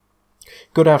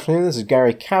Good afternoon, this is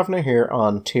Gary Kavanagh here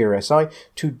on TRSI.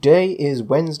 Today is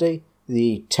Wednesday,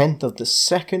 the 10th of the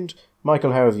 2nd.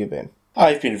 Michael, how have you been?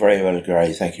 I've been very well,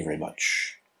 Gary. Thank you very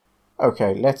much.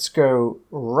 Okay, let's go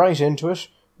right into it.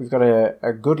 We've got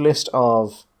a good list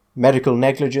of medical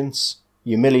negligence,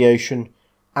 humiliation,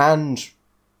 and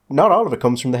not all of it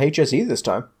comes from the HSE this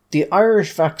time. The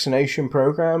Irish vaccination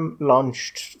programme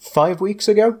launched 5 weeks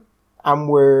ago, and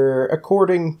we're,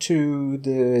 according to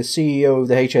the CEO of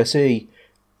the HSE,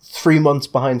 3 months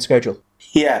behind schedule.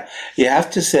 Yeah, you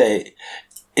have to say,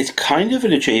 it's kind of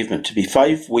an achievement to be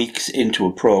 5 weeks into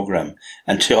a programme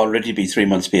and to already be 3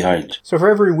 months behind. So for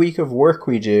every week of work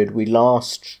we did, we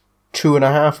lost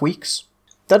 2.5 weeks.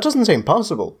 That doesn't seem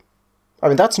possible. I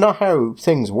mean, that's not how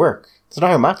things work. That's not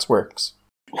how maths works.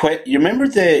 Well, you remember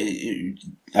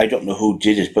I don't know who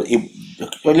did it, but a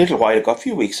little while ago, a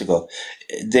few weeks ago,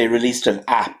 they released an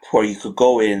app where you could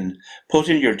go in, put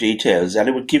in your details, and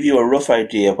it would give you a rough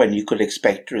idea when you could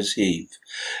expect to receive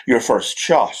your first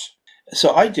shot.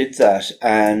 So I did that,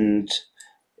 and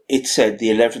it said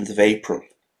the 11th of April.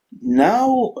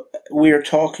 Now we're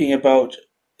talking about,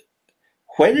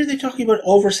 when are they talking about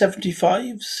over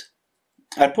 75s?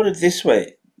 I'll put it this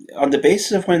way, on the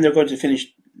basis of when they're going to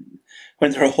finish,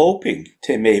 when they're hoping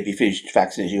to maybe finish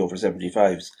vaccinating over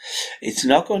 75s, it's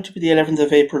not going to be the 11th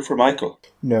of April for Michael.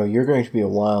 No, you're going to be a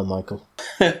while, Michael.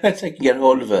 Unless I can get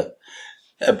hold of a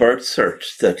birth cert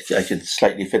that I can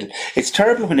slightly fiddle. It's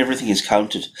terrible when everything is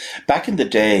counted. Back in the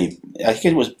day, I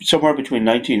think it was somewhere between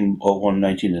 1901 and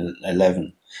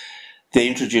 1911, they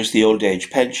introduced the old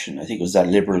age pension. I think it was that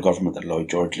Liberal government, that Lloyd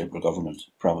George Liberal government,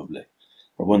 probably.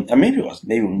 Or one, and maybe it was,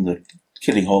 maybe when the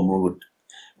Killing Home Road,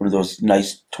 one of those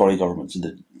nice Tory governments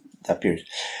in that period.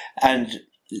 And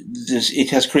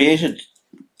it has created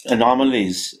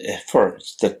anomalies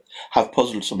that have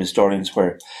puzzled some historians,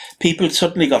 where people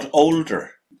suddenly got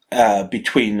older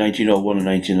between 1901 and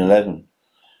 1911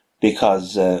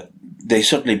 because they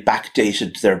suddenly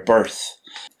backdated their birth.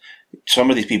 Some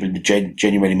of these people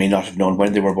genuinely may not have known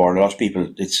when they were born. A lot of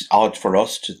people, it's odd for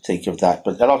us to think of that,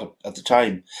 but a lot of, at the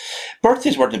time,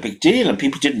 birthdays weren't a big deal, and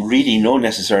people didn't really know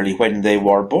necessarily when they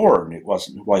were born. It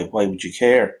wasn't, why would you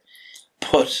care?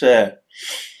 But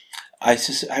I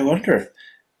wonder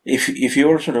if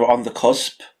you're sort of on the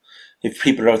cusp, if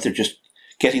people are out there just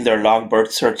getting their long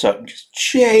birth certs out and just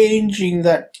changing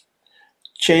that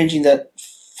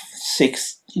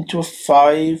 6 into a 5,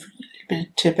 a bit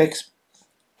of Tipp-Ex,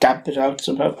 damp it out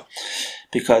somehow,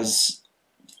 because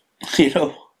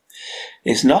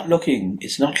it's not looking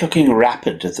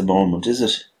rapid at the moment, is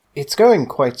it? It's going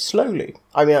quite slowly.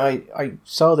 I mean, I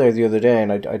saw there the other day,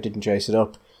 and I didn't chase it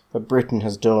up, that Britain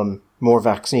has done more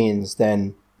vaccines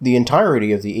than the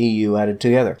entirety of the EU added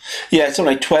together. Yeah, it's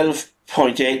only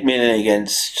 12.8 million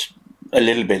against a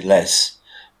little bit less,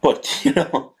 but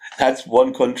that's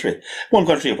one country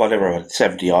of whatever,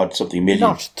 70 odd something million.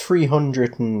 Not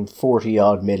 340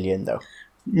 odd million, though.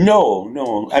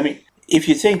 No. I mean, if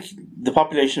you think the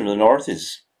population of the North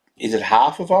is it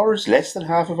half of ours, less than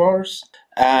half of ours?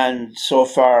 And so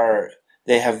far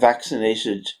they have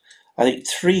vaccinated, I think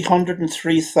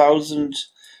 303,000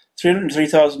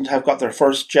 have got their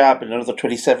first jab, and another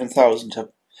 27,000 have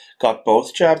got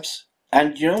both jabs.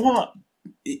 And you know what?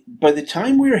 By the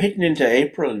time we're hitting into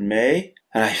April and May,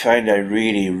 and I find I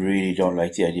really, really don't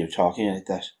like the idea of talking like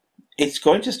that, it's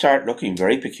going to start looking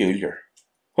very peculiar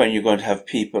when you're going to have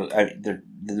people, the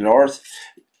North.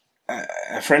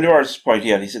 A friend of ours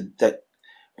pointed out, he said that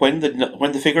when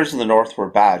the figures in the North were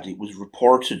bad, it was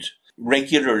reported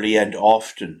regularly and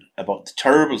often about the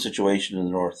terrible situation in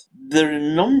the North.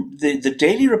 The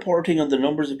daily reporting on the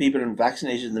numbers of people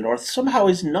vaccinated in the North somehow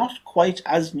is not quite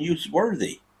as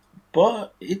newsworthy,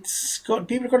 but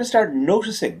people are going to start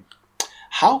noticing.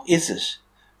 How is it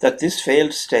that this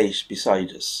failed state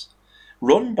beside us,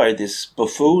 run by this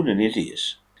buffoon and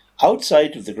idiot,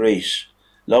 outside of the great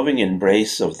loving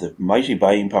embrace of the mighty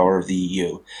buying power of the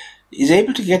EU, is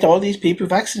able to get all these people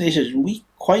vaccinated, and we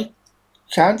quite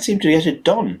can't seem to get it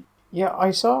done? Yeah,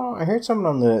 I heard someone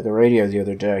on the radio the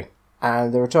other day,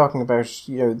 and they were talking about,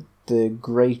 the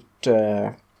great,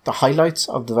 the highlights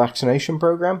of the vaccination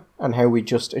program, and how we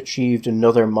just achieved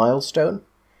another milestone.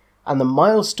 And the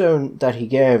milestone that he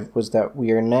gave was that we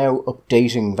are now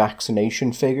updating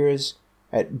vaccination figures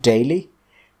daily.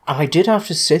 And I did have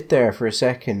to sit there for a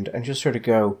second and just sort of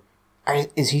go,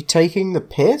 is he taking the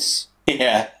piss?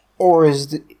 Yeah. Or is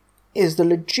the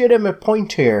legitimate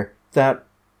point here that,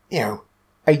 a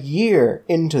year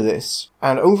into this,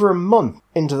 and over a month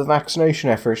into the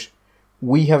vaccination effort,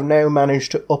 we have now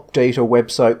managed to update a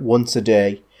website once a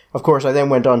day. Of course, I then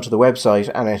went onto the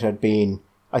website and it had been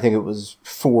I think it was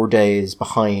 4 days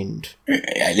behind.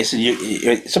 Listen,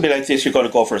 something like this, you're going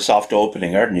to go for a soft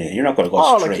opening, aren't you? You're not going to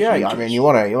go straight into it. I mean, you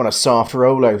want a soft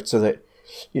rollout so that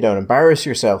you don't embarrass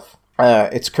yourself.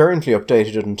 It's currently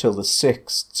updated until the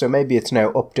 6th, so maybe it's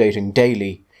now updating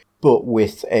daily, but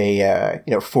with a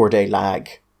 4-day lag.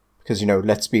 Because,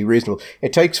 let's be reasonable.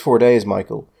 It takes 4 days,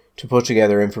 Michael, to put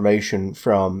together information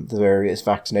from the various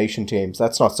vaccination teams.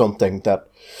 That's not something that,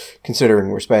 considering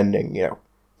we're spending,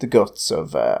 the guts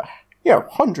of,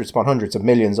 hundreds upon hundreds of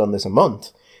millions on this a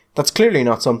month, that's clearly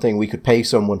not something we could pay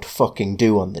someone to fucking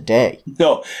do on the day.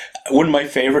 No, one of my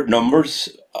favourite numbers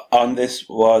on this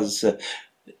was,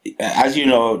 as you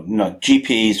know,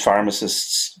 GPs,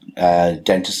 pharmacists,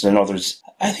 dentists and others.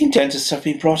 I think dentists have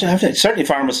been brought in. Certainly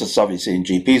pharmacists, obviously, and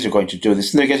GPs are going to do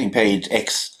this. And they're getting paid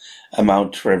X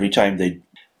amount for every time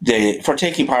they for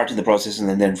taking part in the process,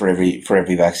 and then for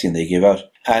every vaccine they give out.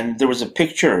 And there was a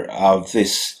picture of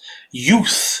this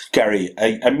youth, Gary,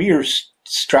 a mere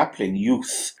strapling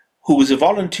youth, who was a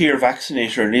volunteer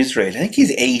vaccinator in Israel. I think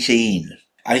he's 18.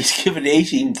 And he's given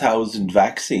 18,000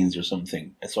 vaccines or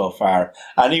something so far.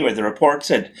 Anyway, the report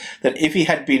said that if he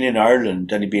had been in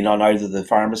Ireland and he'd been on either the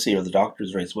pharmacy or the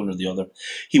doctor's rates, one or the other,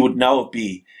 he would now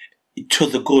be to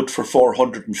the good for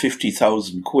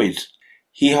 450,000 quid.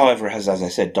 He, however, has, as I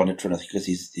said, done it for nothing because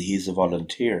he's a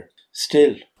volunteer.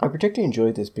 Still. I particularly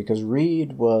enjoyed this because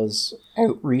Reid was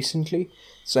out recently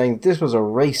saying this was a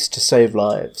race to save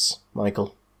lives,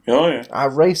 Michael. Oh, yeah. A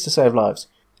race to save lives.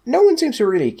 No one seems to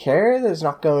really care that it's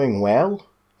not going well.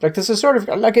 Like, this is sort of,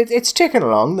 like, it's ticking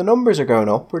along. The numbers are going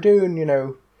up. We're doing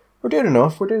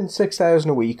enough. We're doing 6,000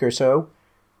 a week or so.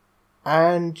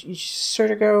 And you sort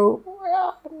of go,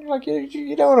 well, like,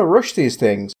 you don't want to rush these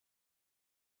things.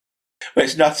 Well,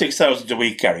 it's not 6,000 a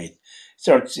week, Gary.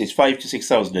 It's 5,000 to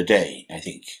 6,000 a day, I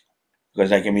think. Because,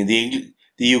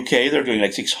 the UK, they're doing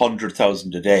like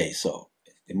 600,000 a day. So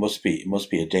it must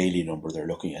be a daily number they're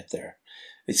looking at there.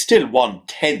 It's still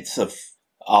 1/10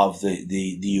 of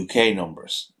the UK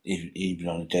numbers, even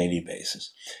on a daily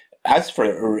basis. As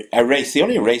for a race, the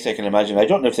only race I can imagine, I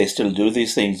don't know if they still do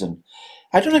these things, and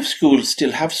I don't know if schools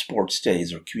still have sports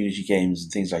days or community games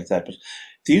and things like that, but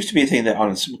there used to be a thing that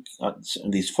on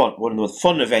these one of the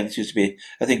fun events used to be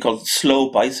a thing called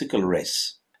slow bicycle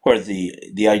race, where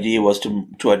the idea was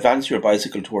to advance your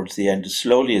bicycle towards the end as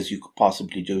slowly as you could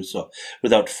possibly do so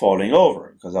without falling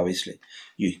over, because obviously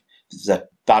there's that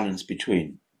balance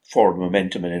between forward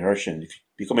momentum and inertia. And if you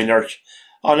become inert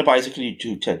on a bicycle, you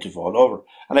do tend to fall over.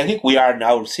 And I think we are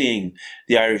now seeing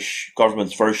the Irish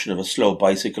government's version of a slow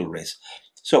bicycle race.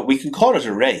 So we can call it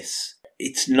a race.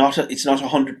 It's not a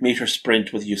 100-metre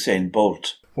sprint with Usain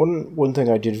Bolt. One thing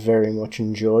I did very much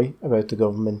enjoy about the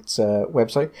government's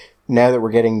website, now that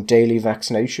we're getting daily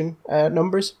vaccination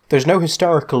numbers, there's no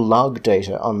historical log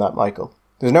data on that, Michael.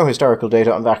 There's no historical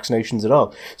data on vaccinations at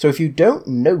all. So if you don't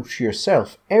note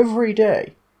yourself every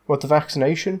day what the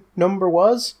vaccination number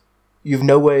was, you've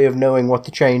no way of knowing what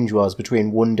the change was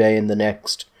between one day and the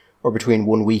next, or between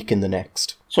 1 week and the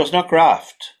next. So it's not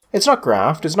graphed? It's not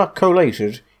graphed, it's not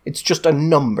collated, it's just a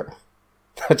number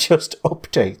that just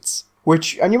updates.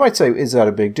 Which, and you might say, is that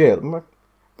a big deal?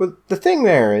 But the thing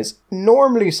there is,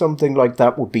 normally something like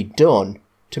that would be done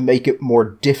to make it more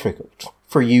difficult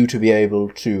for you to be able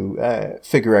to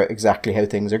figure out exactly how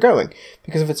things are going.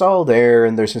 Because if it's all there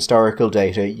and there's historical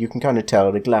data, you can kind of tell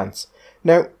at a glance.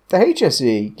 Now, the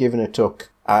HSE, given it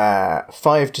took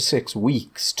 5 to 6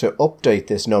 weeks to update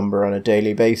this number on a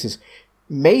daily basis,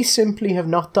 may simply have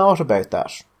not thought about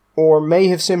that. Or may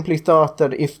have simply thought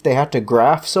that if they had to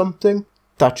graph something,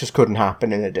 that just couldn't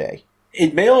happen in a day.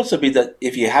 It may also be that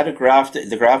if you had a graph,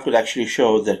 the graph would actually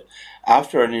show that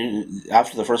after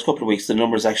the first couple of weeks, the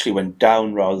numbers actually went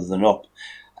down rather than up.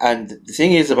 And the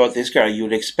thing is about this, Gary, you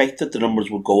would expect that the numbers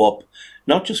would go up,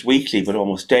 not just weekly, but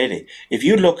almost daily. If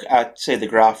you look at, say, the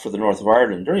graph for the north of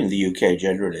Ireland, or in the UK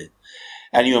generally,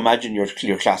 and you imagine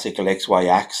your classical XY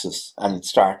axis, and it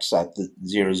starts at the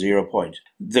 0 point,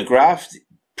 the graph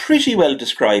pretty well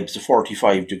describes a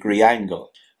 45-degree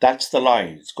angle. That's the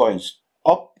line. It's going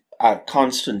up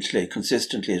consistently at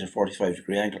a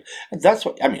 45-degree angle. And that's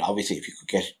what, obviously, if you could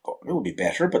get it going, it would be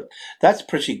better, but that's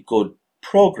pretty good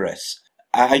progress.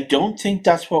 I don't think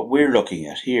that's what we're looking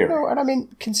at here. No,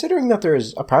 and considering that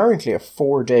there's apparently a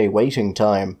 4-day waiting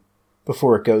time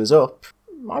before it goes up,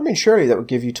 surely that would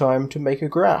give you time to make a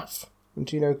graph and,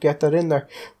 get that in there.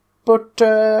 But,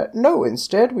 no,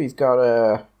 instead we've got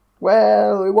it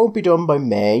won't be done by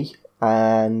May,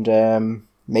 and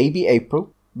maybe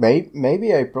April.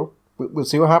 Maybe April. We'll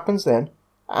see what happens then.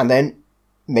 And then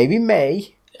maybe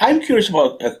May. I'm curious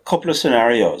about a couple of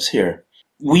scenarios here.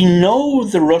 we know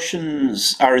the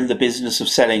Russians are in the business of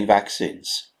selling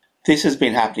vaccines. This has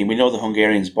been happening. We know the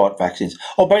Hungarians bought vaccines.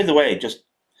 Oh, by the way,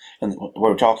 and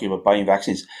we're talking about buying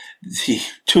vaccines, the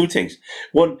two things.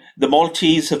 One, the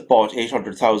Maltese have bought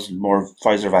 800,000 more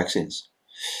Pfizer vaccines.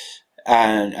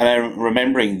 And I'm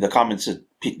remembering the comments that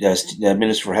the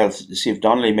Minister for Health, Steve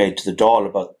Donnelly, made to the Dáil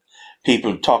about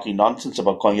people talking nonsense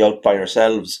about going out by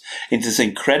ourselves into this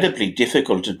incredibly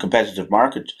difficult and competitive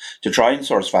market to try and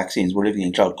source vaccines. We're living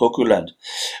in Cloud Cuckoo land.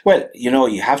 Well,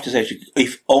 you have to say,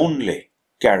 if only,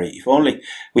 Gary, if only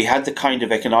we had the kind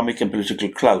of economic and political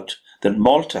clout that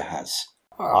Malta has.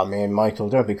 I mean, Michael,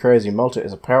 don't be crazy. Malta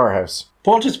is a powerhouse.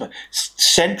 Malta is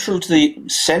central to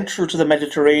the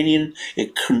Mediterranean.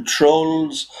 It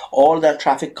controls all that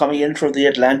traffic coming in from the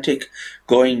Atlantic,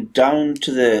 going down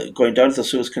to the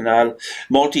Suez Canal.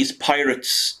 Maltese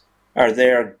pirates are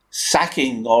there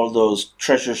sacking all those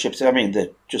treasure ships. I mean, they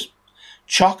just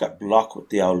chock a block with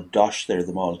the old dosh there,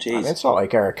 the Maltese. I mean, it's not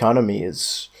like our economy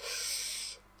is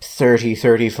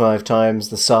 35 times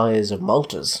the size of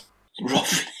Malta's.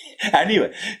 Roughly.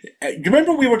 Anyway, do you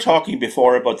remember we were talking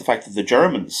before about the fact that the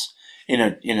Germans, in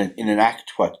an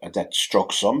act that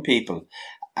struck some people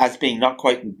as being not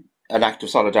quite an act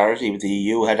of solidarity with the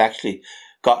EU, had actually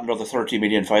got another 30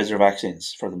 million Pfizer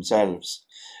vaccines for themselves.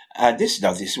 And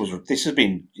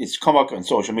it's come up on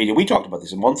social media. We talked about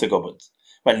this a month ago,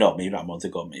 maybe not a month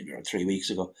ago, maybe 3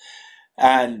 weeks ago.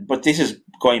 But this is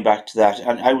going back to that.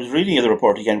 And I was reading the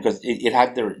report again because it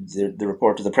had the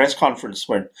report of the press conference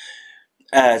when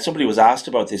somebody was asked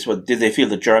about this. Well, did they feel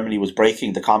that Germany was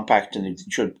breaking the compact, and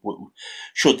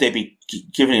should they be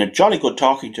giving a jolly good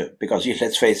talking to? Because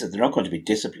let's face it, they're not going to be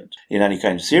disciplined in any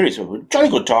kind of serious way. But jolly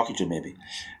good talking to, maybe.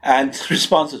 And the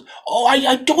response is,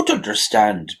 I don't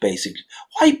understand, basically.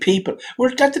 Why people?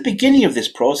 We're at the beginning of this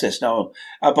process now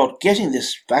about getting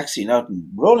this vaccine out and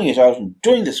rolling it out and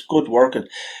doing this good work, and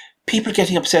people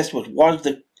getting obsessed with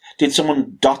did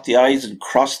someone dot the I's and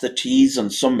cross the T's on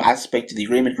some aspect of the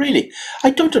agreement? Really, I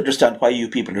don't understand why you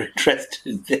people are interested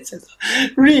in this.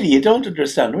 Really, you don't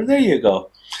understand. Well, there you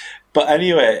go. But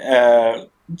anyway,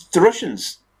 the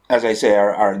Russians, as I say,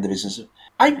 are in the business.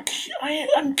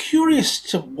 I'm curious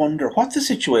to wonder what the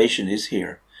situation is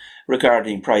here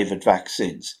regarding private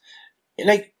vaccines.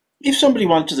 Like, if somebody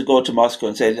wanted to go to Moscow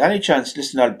and say, any chance,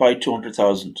 listen, I'll buy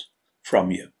 200,000 from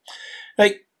you.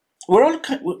 Like,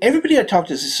 everybody I talk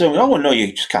to is saying, oh, well, no,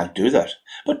 you just can't do that.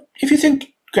 But if you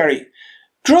think, Gary,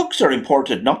 drugs are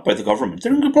imported not by the government.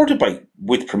 They're imported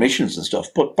with permissions and stuff,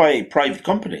 but by private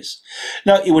companies.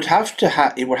 Now, it would have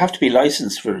to be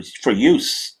licensed for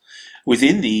use by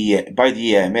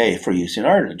the EMA for use in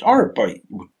Ireland, or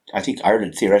I think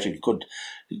Ireland theoretically could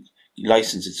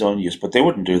license its own use, but they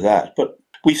wouldn't do that. But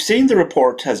we've seen the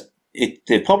report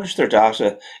they published their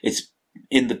data. It's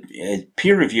in the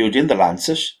peer reviewed in the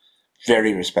Lancet.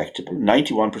 Very respectable,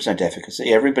 91%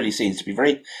 efficacy. Everybody seems to be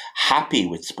very happy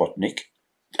with Sputnik.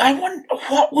 I wonder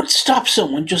what would stop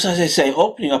someone, just as I say,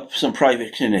 opening up some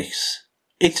private clinics.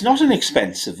 It's not an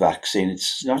expensive vaccine.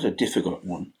 It's not a difficult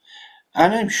one.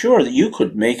 And I'm sure that you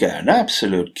could make an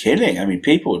absolute killing. I mean,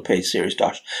 people would pay serious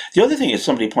dollars. The other thing is,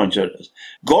 somebody pointed out,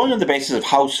 going on the basis of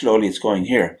how slowly it's going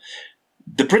here,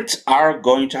 the Brits are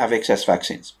going to have excess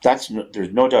vaccines. There's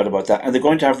no doubt about that. And they're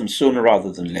going to have them sooner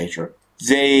rather than later.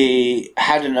 They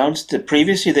had announced that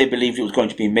previously they believed it was going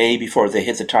to be May before they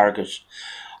hit the target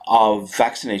of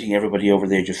vaccinating everybody over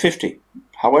the age of 50.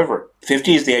 However,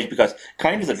 50 is the age because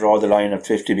kind of they draw the line at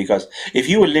 50, because if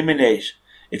you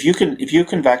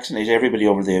can vaccinate everybody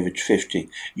over the age of 50,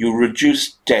 you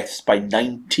reduce deaths by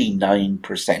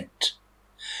 99%,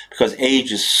 because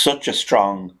age is such a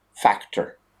strong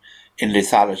factor in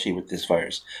lethality with this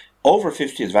virus. Over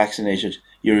 50 is vaccinated,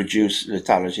 you reduce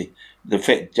lethality.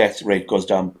 The death rate goes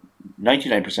down,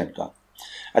 99% gone.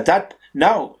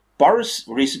 Now, Boris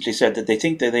recently said that they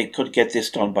think that they could get this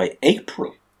done by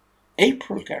April,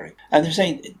 Gary. And they're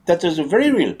saying that there's a very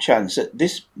real chance that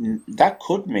that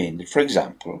could mean that, for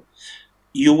example,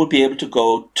 you would be able to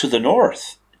go to the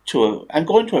north and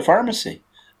go into a pharmacy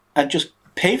and just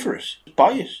pay for it,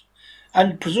 buy it.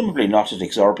 And presumably not at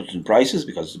exorbitant prices,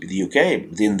 because it would be the UK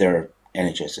within their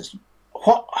NHS system.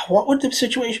 What would the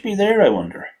situation be there, I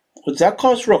wonder? Would that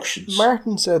cause ructions?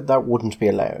 Martin said that wouldn't be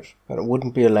allowed, that it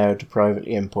wouldn't be allowed to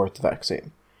privately import the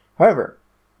vaccine. However,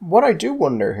 what I do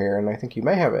wonder here, and I think you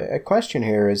may have a question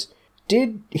here, is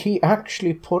did he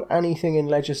actually put anything in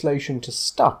legislation to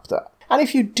stop that? And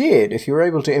if you were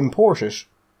able to import it,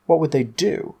 what would they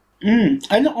do?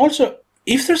 And also,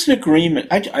 if there's an agreement,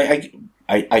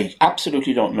 I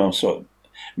absolutely don't know. So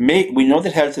we know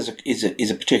that health is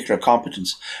a particular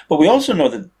competence, but we also know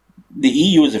that the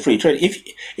EU is a free trade.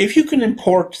 If you can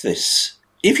import this,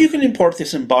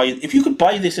 and buy, if you could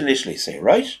buy this in Italy, say,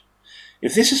 right?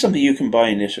 If this is something you can buy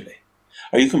in Italy,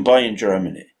 or you can buy in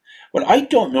Germany, well, I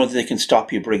don't know that they can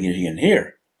stop you bringing it in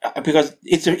here, because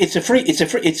it's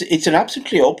an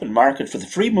absolutely open market for the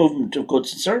free movement of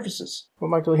goods and services. Well,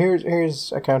 Michael,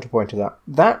 here's a counterpoint to that.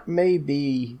 That may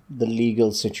be the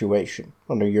legal situation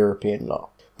under European law,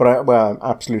 but I'm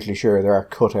absolutely sure there are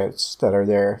cutouts that are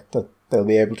there that they'll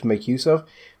be able to make use of.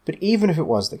 But even if it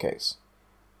was the case,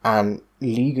 and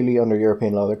legally under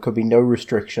European law there could be no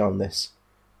restriction on this,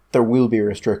 there will be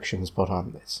restrictions put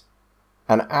on this.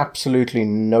 And absolutely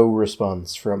no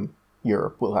response from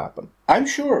Europe will happen. I'm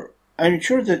sure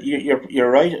that you're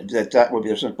right that would be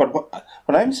the. But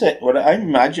what I'm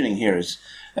imagining here is,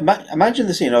 imagine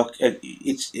the scene.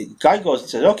 Guy goes and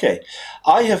says, "Okay,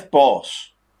 I have bought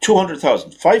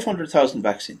 200,000, 500,000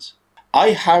 vaccines. I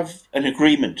have an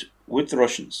agreement with the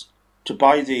Russians to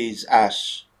buy these at,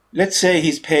 let's say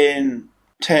he's paying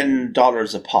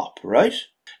 $10 a pop, right?"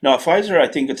 Now, Pfizer, I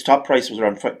think its top price was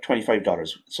around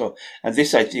 $25. So, and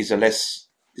this is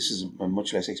a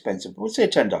much less expensive. We'll say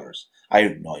 $10. I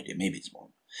have no idea. Maybe it's more.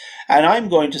 And I'm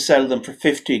going to sell them for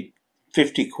 50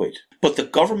 quid. But the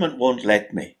government won't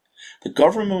let me. The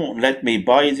government won't let me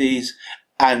buy these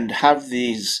and have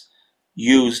these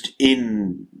used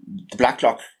in the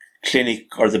Blacklock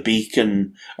Clinic or the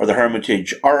Beacon or the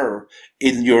Hermitage or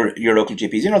in your local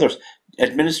GPs. In other words,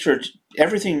 administered,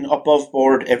 everything above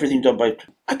board, everything done by.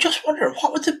 I just wonder,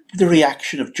 what would the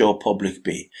reaction of Joe Public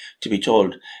be to be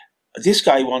told, this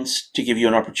guy wants to give you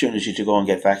an opportunity to go and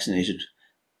get vaccinated,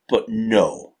 but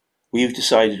no, we've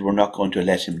decided we're not going to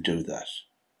let him do that.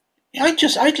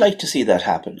 I'd like to see that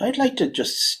happen. I'm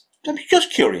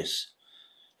just curious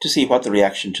to see what the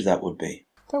reaction to that would be.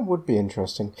 That would be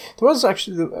interesting. There was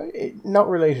actually, not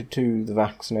related to the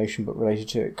vaccination, but related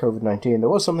to COVID-19, there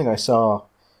was something I saw.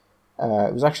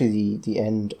 It was actually the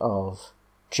end of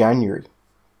January,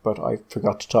 but I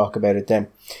forgot to talk about it then.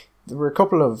 There were a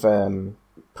couple of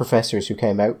professors who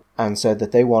came out and said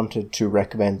that they wanted to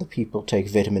recommend that people take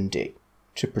vitamin D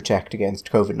to protect against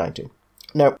COVID-19.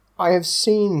 Now, I have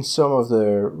seen some of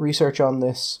the research on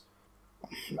this.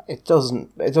 It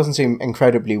doesn't seem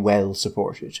incredibly well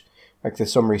supported. Like,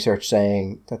 there's some research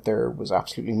saying that there was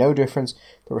absolutely no difference.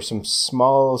 There were some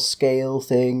small scale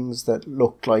things that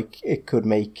looked like it could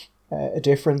make a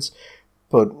difference,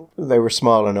 but they were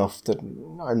small enough that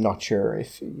I'm not sure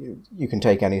if you can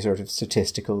take any sort of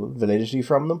statistical validity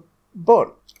from them.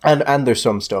 But and there's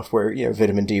some stuff where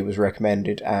vitamin D was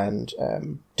recommended and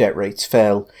death rates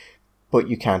fell, but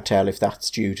you can't tell if that's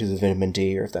due to the vitamin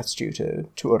D or if that's due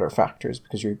to other factors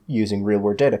because you're using real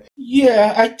world data.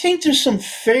 Yeah, I think there's some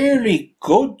fairly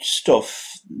good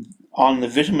stuff on the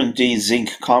vitamin D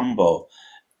zinc combo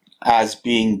as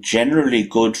being generally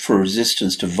good for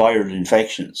resistance to viral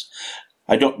infections.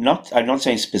 I'm not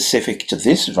saying specific to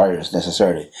this virus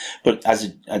necessarily, but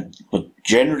but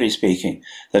generally speaking,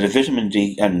 that a vitamin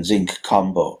D and zinc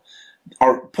combo,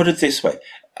 or put it this way,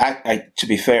 to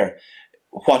be fair,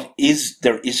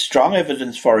 there is strong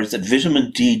evidence for is that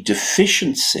vitamin D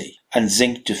deficiency and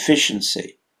zinc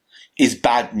deficiency is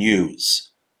bad news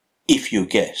if you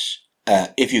get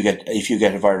a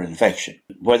viral infection,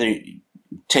 whether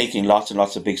taking lots and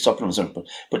lots of big supplements,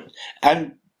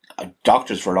 and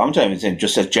doctors for a long time have said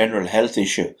just a general health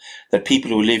issue that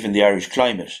people who live in the Irish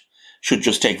climate should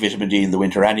just take vitamin D in the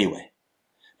winter anyway,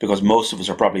 because most of us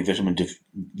are probably vitamin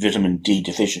D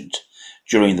deficient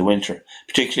during the winter,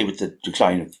 particularly with the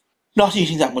decline of not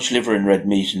eating that much liver and red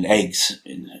meat and eggs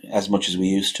as much as we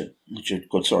used to, which are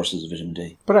good sources of vitamin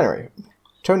D. But anyway,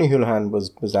 Tony Holohan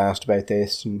was asked about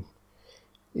this, and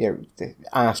they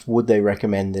asked would they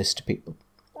recommend this to people,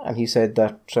 and he said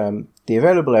that the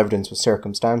available evidence was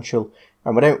circumstantial,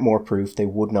 and without more proof, they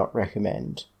would not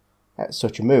recommend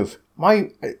such a move.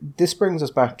 This brings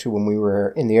us back to when we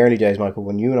were in the early days, Michael,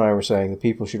 when you and I were saying that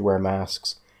people should wear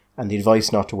masks, and the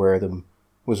advice not to wear them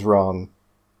was wrong,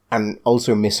 and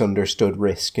also misunderstood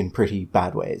risk in pretty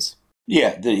bad ways.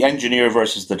 Yeah, the engineer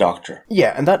versus the doctor.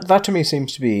 Yeah, and that to me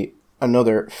seems to be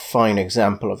another fine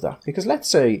example of that. Because let's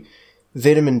say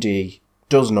vitamin D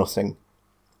does nothing,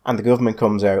 and the government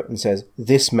comes out and says,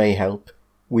 this may help,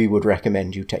 we would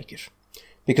recommend you take it.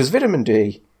 Because vitamin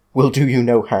D will do you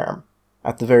no harm,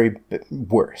 at the very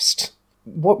worst.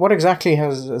 What exactly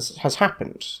has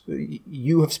happened?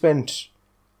 You have spent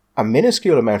a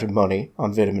minuscule amount of money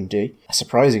on vitamin D. A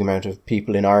surprising amount of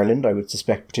people in Ireland, I would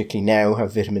suspect particularly now,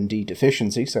 have vitamin D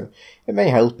deficiency, so it may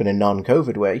help in a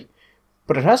non-COVID way.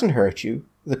 But it hasn't hurt you,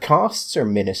 the costs are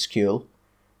minuscule,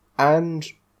 and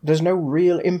there's no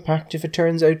real impact if it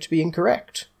turns out to be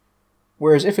incorrect.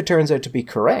 Whereas if it turns out to be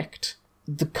correct,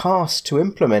 the cost to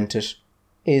implement it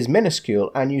is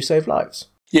minuscule and you save lives.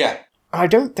 Yeah.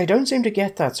 They don't seem to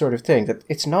get that sort of thing, that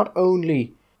it's not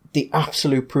only the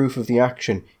absolute proof of the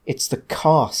action, it's the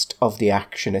cost of the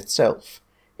action itself.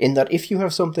 In that if you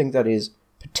have something that is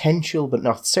potential but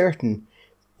not certain,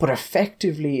 but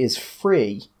effectively is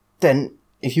free, then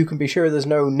if you can be sure there's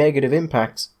no negative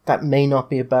impacts, that may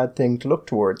not be a bad thing to look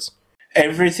towards.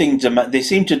 Everything, they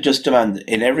seem to just demand,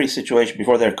 in every situation,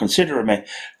 before they're considering,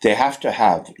 they have to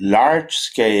have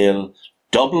large-scale,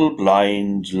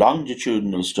 double-blind,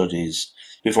 longitudinal studies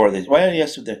before they... Well,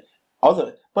 yes,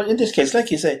 but in this case,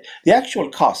 like you say, the actual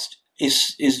cost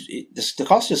the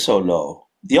cost is so low.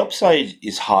 The upside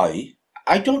is high.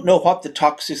 I don't know what the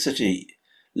toxicity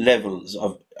levels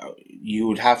of you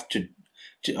would have to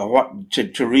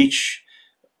reach.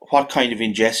 What kind of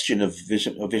ingestion of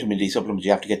vitamin D supplements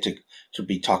you have to get to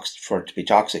be toxic for it to be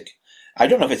toxic? I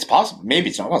don't know if it's possible. Maybe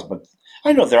it's not possible, but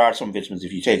I know there are some vitamins,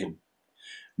 if you take them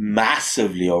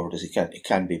massively overdose, it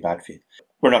can be bad for you.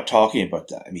 We're not talking about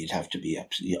that. I mean, you'd have to be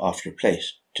absolutely off your plate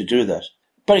to do that.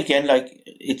 But again, like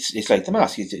it's like the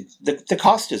mask. The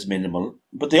cost is minimal,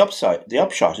 but the upshot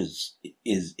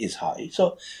is high.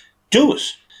 So do it.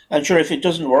 And sure, if it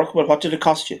doesn't work, well, what did it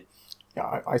cost you?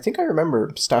 Yeah, I think I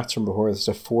remember stats from before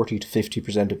that 40 to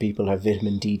 50% of people have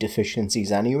vitamin D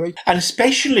deficiencies anyway. And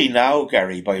especially now,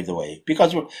 Gary, by the way,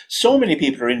 because so many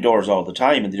people are indoors all the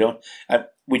time, and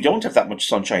we don't have that much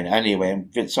sunshine anyway,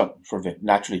 and for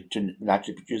naturally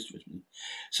produced vitamin.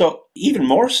 So even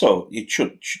more so,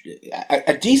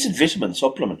 a decent vitamin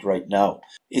supplement right now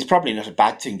is probably not a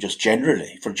bad thing, just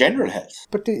generally for general health.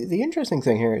 But the interesting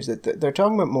thing here is that they're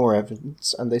talking about more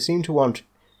evidence, and they seem to want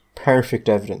perfect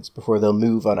evidence before they'll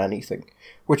move on anything,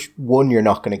 which, one, you're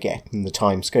not going to get in the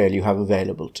time scale you have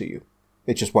available to you.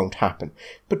 It just won't happen.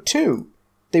 But two,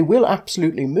 they will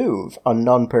absolutely move on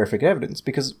non-perfect evidence,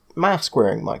 because mask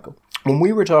wearing, Michael, when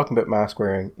we were talking about mask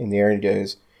wearing in the early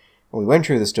days, we went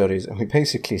through the studies and we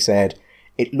basically said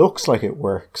it looks like it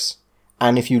works,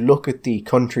 and if you look at the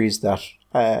countries that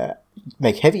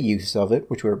make heavy use of it,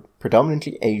 which were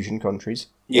predominantly Asian countries,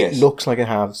 yes, it looks like it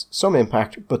has some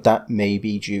impact, but that may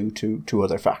be due to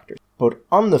other factors. But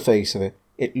on the face of it,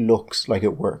 it looks like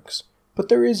it works. But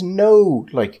there is no,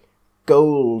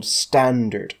 gold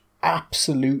standard,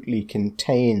 absolutely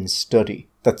contained study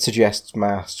that suggests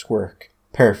masks work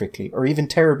perfectly or even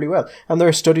terribly well. And there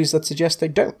are studies that suggest they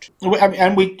don't.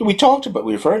 And we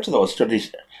referred to those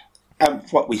studies, and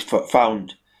what we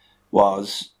found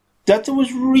was that there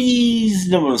was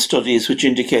reasonable studies which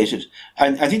indicated,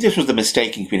 and I think this was the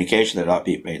mistaken communication that a lot of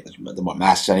people made, the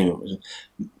masks anyway,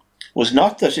 was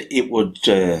not that it would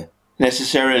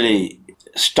necessarily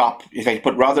stop infection,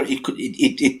 but rather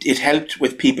it helped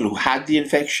with people who had the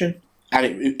infection,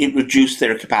 and it reduced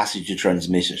their capacity to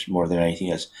transmit it more than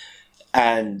anything else.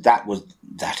 And that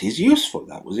is useful.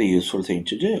 That was a useful thing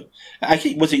to do. I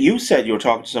think, was it you said you were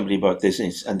talking to somebody about this,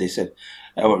 and they said,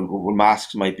 well,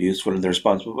 masks might be useful, and the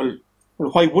response was,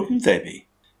 well, why wouldn't they be?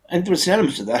 And there was an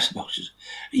element of that about it.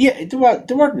 Yeah,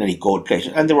 there weren't any gold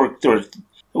plated, and it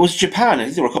was Japan. I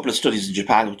think there were a couple of studies in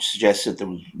Japan which suggested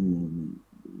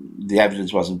the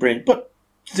evidence wasn't brilliant. But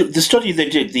the study they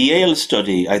did, the Yale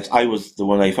study, I was the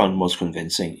one I found most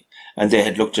convincing. And they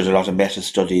had looked at a lot of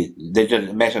meta-study. They did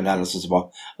a meta-analysis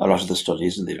about a lot of the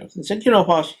studies, and they said, you know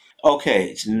what? Okay,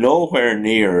 it's nowhere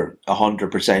near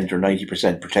 100% or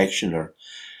 90% protection or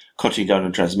cutting down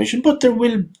on transmission, but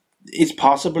it's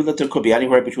possible that there could be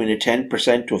anywhere between a 10%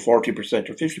 to a 40% or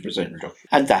 50% reduction.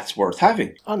 And that's worth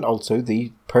having. And also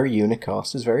the per unit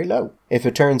cost is very low. If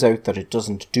it turns out that it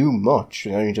doesn't do much,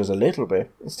 it only does a little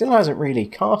bit, it still hasn't really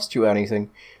cost you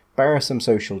anything, bar some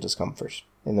social discomfort.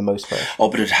 In the most part. Oh,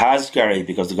 but it has, Gary,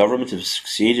 because the government has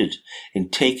succeeded in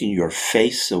taking your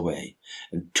face away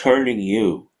and turning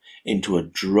you into a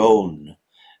drone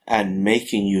and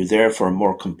making you therefore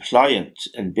more compliant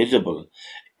and biddable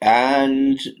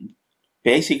and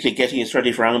basically getting us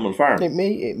ready for Animal Farm. It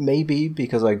may be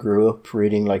because I grew up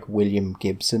reading William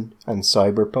Gibson and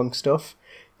cyberpunk stuff,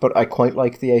 but I quite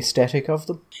like the aesthetic of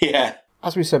them. Yeah.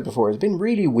 As we said before, it's been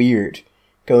really weird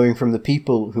going from the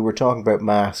people who were talking about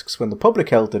masks when the public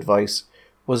health advice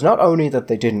was not only that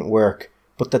they didn't work,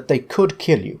 but that they could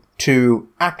kill you, to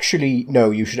actually, no,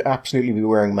 you should absolutely be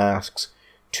wearing masks,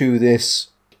 to this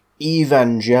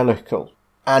evangelical,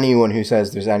 anyone who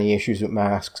says there's any issues with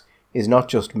masks is not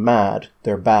just mad,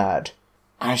 they're bad.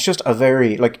 And it's just a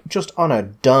very, just on a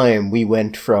dime we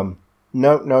went from,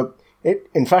 no,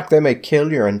 in fact they may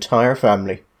kill your entire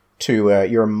family, to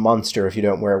you're a monster if you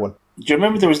don't wear one. Do you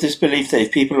remember there was this belief that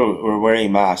if people were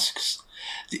wearing masks,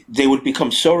 they would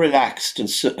become so relaxed and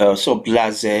so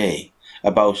blasé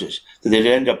about it, that they'd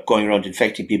end up going around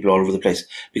infecting people all over the place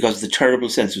because of the terrible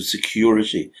sense of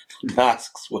security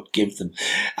masks would give them.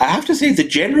 I have to say, the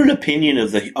general opinion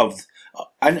and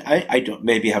I don't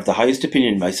maybe have the highest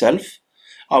opinion myself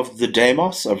of the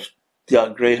demos of the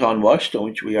great unwashed, of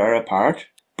which we are a part,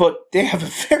 but they have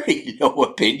a very low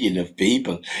opinion of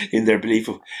people in their belief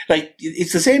of, like,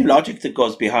 it's the same logic that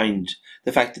goes behind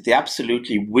the fact that they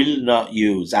absolutely will not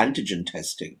use antigen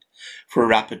testing for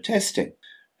rapid testing.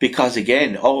 Because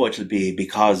again, it'll be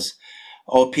because,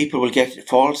 people will get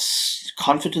false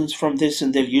confidence from this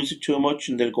and they'll use it too much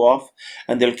and they'll go off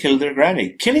and they'll kill their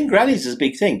granny. Killing grannies is a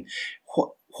big thing.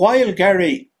 While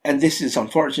Gary, and this is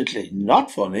unfortunately not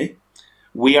funny,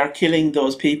 we are killing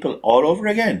those people all over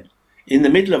again. In the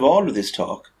middle of all of this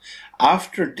talk,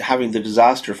 after having the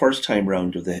disaster first time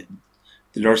round of the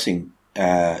nursing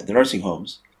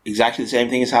homes, exactly the same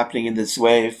thing is happening in this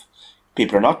wave.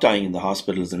 People are not dying in the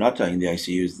hospitals, they're not dying in the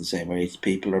ICUs the same way.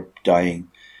 People are dying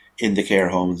in the care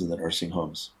homes and the nursing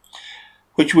homes,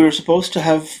 which we were supposed to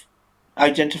have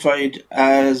identified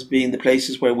as being the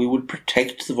places where we would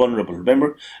protect the vulnerable.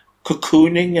 Remember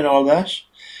cocooning and all that?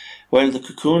 Well, the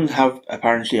cocoons have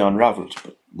apparently unraveled,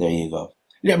 but there you go.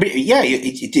 Yeah, but yeah,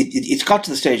 it's got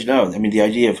to the stage now. I mean, the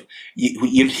idea of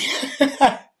you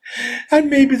and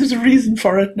maybe there's a reason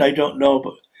for it, and I don't know,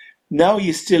 but now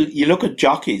you look at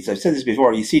jockeys. I've said this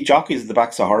before. You see jockeys at the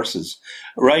backs of horses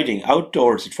riding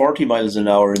outdoors at 40 miles an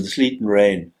hour in the sleet and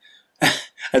rain,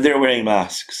 and they're wearing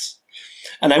masks.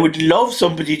 And I would love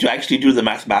somebody to actually do the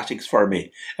mathematics for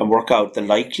me and work out the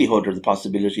likelihood or the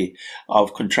possibility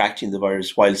of contracting the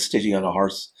virus while sitting on a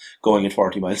horse going at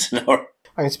 40 miles an hour.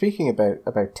 I mean, speaking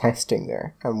about testing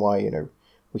there and why,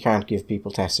 we can't give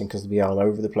people testing because they'll be all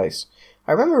over the place.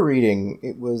 I remember reading,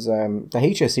 it was the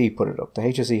HSE put it up. The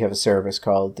HSE have a service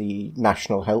called the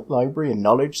National Health Library and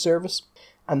Knowledge Service.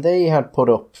 And they had put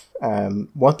up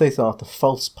what they thought the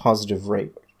false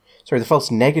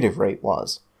negative rate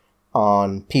was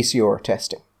on PCR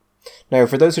testing. Now,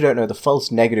 for those who don't know, the false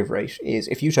negative rate is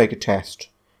if you take a test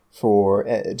for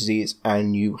a disease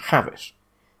and you have it.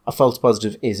 A false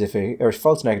positive is or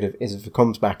false negative is if it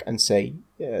comes back and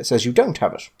says you don't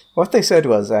have it. What they said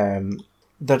was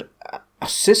that a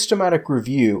systematic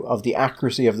review of the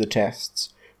accuracy of the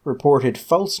tests reported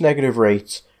false negative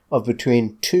rates of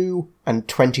between 2 and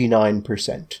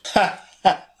 29%.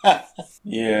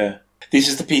 Yeah. This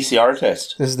is the PCR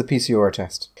test. This is the PCR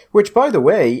test. Which, by the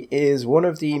way, is one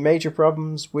of the major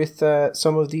problems with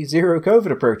some of the zero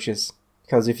COVID approaches.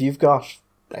 Because if you've got,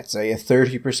 let's say, a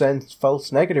 30%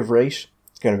 false negative rate,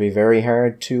 it's going to be very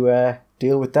hard to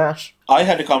deal with that. I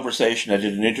had a conversation, I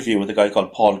did an interview with a guy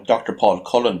called Dr. Paul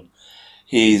Cullen.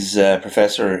 He's a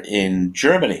professor in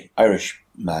Germany, Irish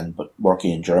man, but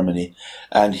working in Germany.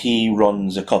 And he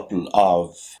runs a couple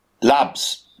of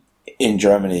labs in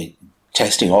Germany,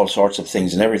 testing all sorts of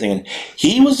things and everything. And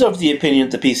he was of the opinion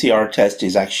the PCR test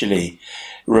is actually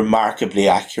remarkably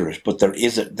accurate, but there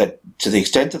is that to the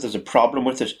extent that there's a problem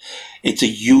with it, it's a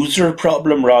user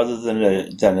problem rather than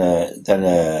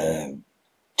a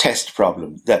test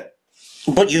problem.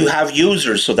 But you have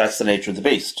users, so that's the nature of the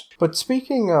beast. But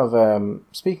speaking of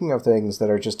things that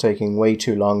are just taking way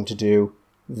too long to do,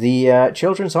 the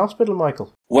Children's Hospital,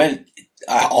 Michael. Well,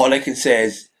 all I can say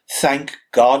is thank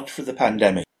God for the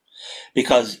pandemic,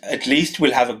 because at least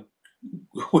we'll have a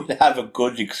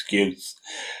good excuse.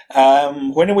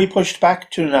 When are we pushed back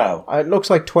to now? It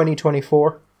looks like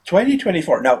 2024.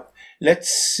 2024. Now, let's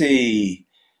see.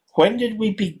 When did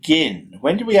we begin?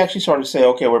 When did we actually sort of say,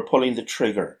 okay, we're pulling the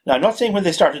trigger? Now, I'm not saying when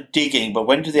they started digging, but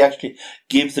when did they actually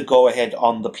give the go-ahead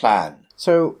on the plan?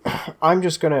 So, I'm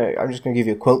just gonna give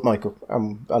you a quote, Michael.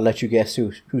 I'll let you guess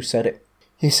who said it.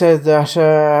 He said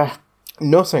that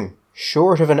nothing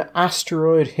short of an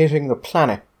asteroid hitting the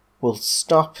planet will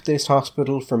stop this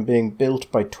hospital from being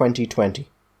built by 2020.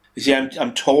 You see,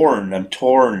 I'm torn. I'm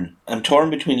torn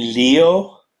between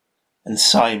Leo and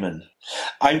Simon.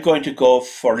 I'm going to go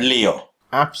for Leo.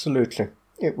 Absolutely.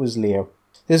 It was Leo.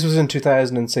 This was in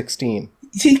 2016.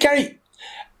 See, Gary,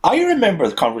 I remember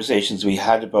the conversations we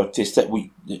had about this that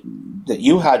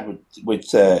you had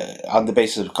with on the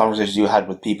basis of conversations you had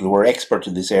with people who were expert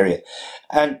in this area.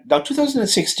 And now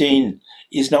 2016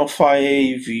 is now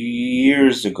 5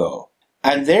 years ago.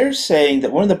 And they're saying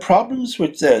that one of the problems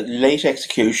with the late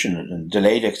execution and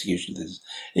delayed execution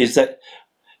is that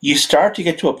you start to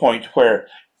get to a point where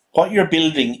what you're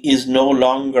building is no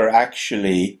longer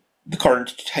actually the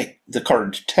current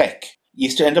tech.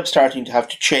 You end up starting to have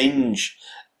to change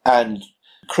and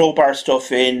crowbar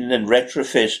stuff in and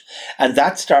retrofit, and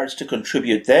that starts to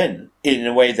contribute then in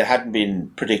a way that hadn't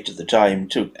been predicted at the time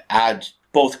to add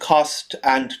both cost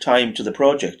and time to the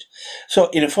project. So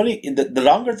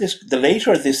the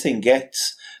later this thing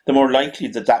gets, the more likely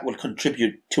that will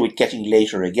contribute to it getting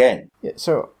later again. Yeah,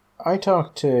 so I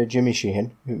talked to Jimmy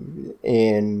Sheehan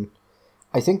in,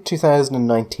 I think,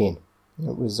 2019.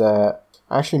 It was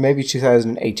actually maybe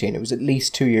 2018. It was at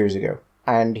least 2 years ago.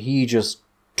 And he just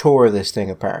tore this thing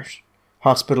apart.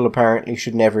 Hospital apparently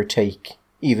should never take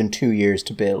even 2 years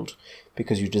to build,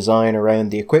 because you design around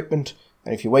the equipment,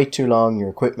 and if you wait too long, your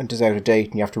equipment is out of date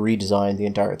and you have to redesign the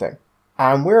entire thing.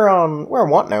 And we're on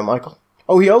what now, Michael?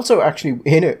 Oh, he also actually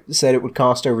in it said it would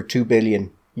cost over 2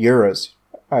 billion euros.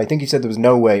 I think he said there was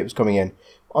no way it was coming in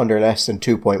under less than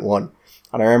 2.1.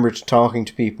 And I remember talking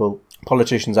to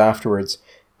politicians afterwards,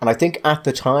 and I think at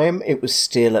the time it was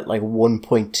still at like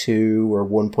 1.2 or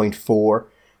 1.4,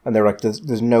 and they're like,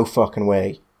 there's no fucking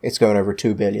way it's going over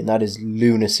 2 billion. That is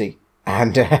lunacy.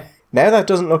 And now that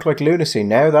doesn't look like lunacy.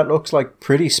 Now that looks like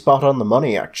pretty spot on the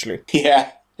money, actually.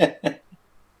 Yeah.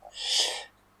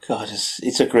 God,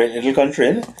 it's a great little country,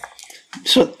 isn't it?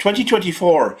 So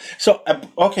 2024. So,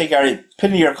 okay, Gary,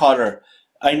 pin in your collar.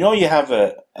 I know you have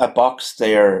a box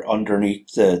there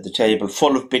underneath the table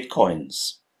full of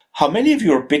bitcoins. How many of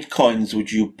your bitcoins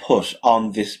would you put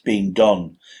on this being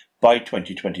done by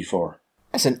 2024?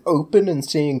 As an open and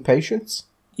seeing patients?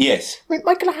 Yes. I mean,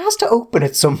 Michael, it has to open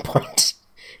at some point.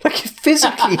 Like, it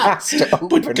physically has to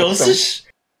open. But does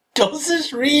it? Does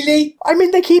it really? I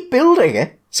mean, they keep building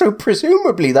it, so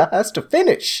presumably that has to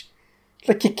finish.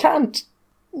 Like, you can't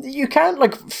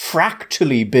like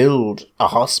fractally build a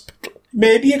hospital.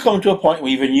 Maybe you come to a point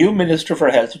where you have a new Minister for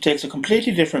Health who takes a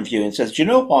completely different view and says, do you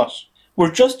know what?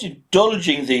 We're just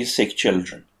indulging these sick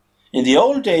children. In the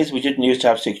old days, we didn't used to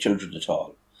have sick children at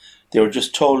all. They were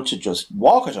just told to just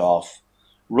walk it off,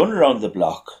 run around the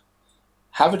block,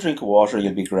 have a drink of water,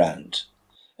 you'll be grand.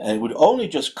 And it would only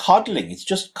just coddling. It's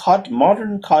just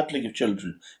modern coddling of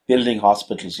children, building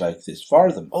hospitals like this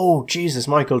for them. Oh, Jesus,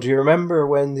 Michael, do you remember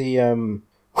when the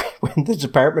when the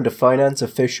Department of Finance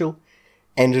official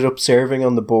ended up serving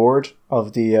on the board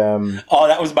of the... Oh,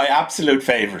 that was my absolute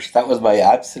favourite. That was my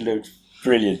absolute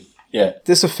brilliant, yeah.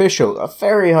 This official, a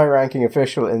very high-ranking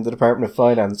official in the Department of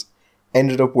Finance,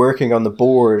 ended up working on the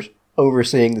board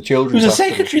overseeing the children's He was the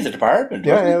hospital. secretary of the department,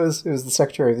 Yeah, wasn't it was the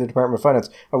secretary of the Department of Finance,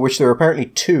 of which there were apparently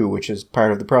two, which is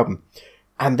part of the problem.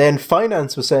 And then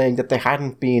Finance was saying that they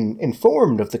hadn't been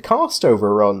informed of the cost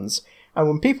overruns. And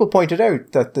when people pointed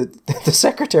out that the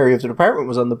secretary of the department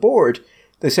was on the board,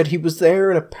 they said he was there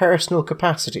in a personal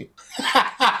capacity.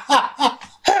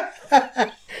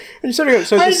 And so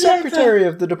the secretary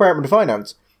of the Department of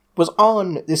Finance was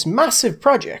on this massive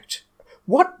project.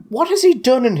 What has he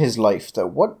done in his life, though?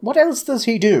 What else does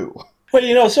he do? Well,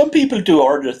 you know, some people do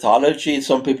ornithology,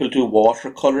 some people do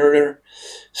watercolour,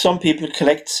 some people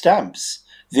collect stamps.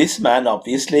 This man,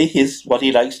 obviously, what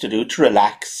he likes to do to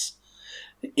relax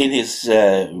in his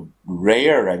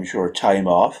rare, I'm sure, time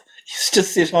off, is to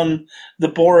sit on the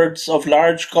boards of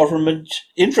large government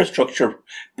infrastructure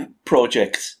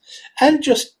projects. And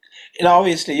just,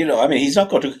 obviously, he's not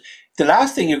going to... The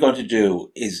last thing you're going to do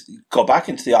is go back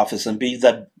into the office and be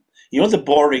the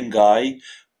boring guy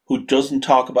who doesn't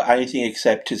talk about anything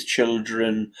except his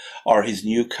children or his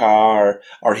new car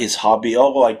or his hobby.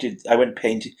 Oh, I went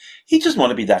painting. He doesn't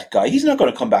want to be that guy. He's not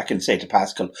going to come back and say to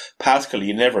Pascal,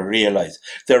 you never realize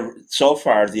so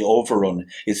far the overrun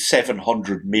is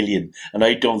 700 million. And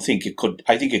I don't think it could,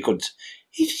 I think it could,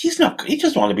 he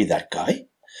doesn't want to be that guy.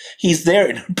 He's there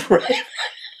in a private...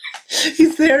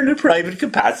 He's there in a private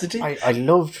capacity. I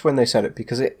loved when they said it,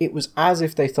 because it was as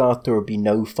if they thought there would be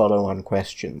no follow-on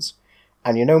questions.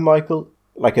 And Michael,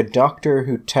 like a doctor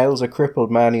who tells a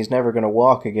crippled man he's never going to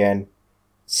walk again,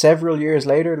 several years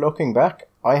later, looking back,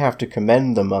 I have to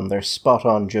commend them on their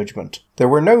spot-on judgment. There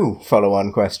were no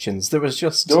follow-on questions. There was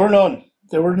just... There were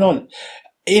none.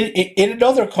 In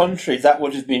another country, that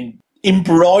would have been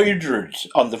embroidered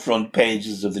on the front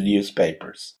pages of the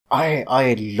newspapers.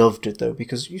 I loved it, though,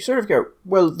 because you sort of go,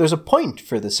 well, there's a point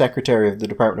for the Secretary of the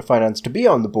Department of Finance to be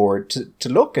on the board to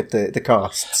look at the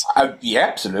costs. Yeah,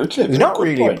 absolutely. There's not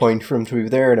really a point for him to be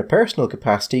there in a personal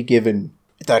capacity, given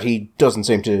that he doesn't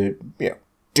seem to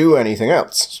do anything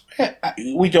else.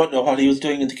 We don't know what he was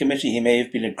doing in the committee. He may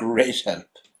have been a great help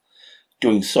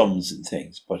doing sums and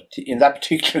things, but in that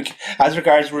particular, as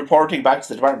regards reporting back to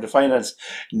the Department of Finance,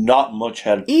 not much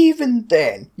help. Even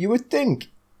then, you would think,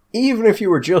 even if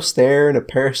you were just there in a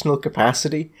personal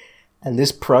capacity, and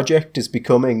this project is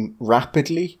becoming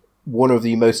rapidly one of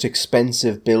the most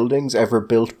expensive buildings ever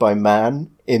built by man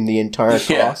in the entire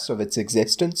course of its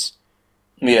existence.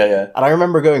 Yeah. And I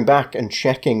remember going back and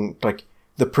checking, like,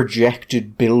 the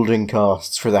projected building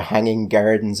costs for the Hanging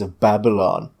Gardens of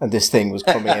Babylon, and this thing was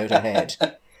coming out ahead.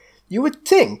 You would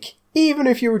think, even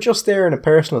if you were just there in a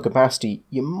personal capacity,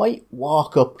 you might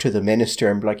walk up to the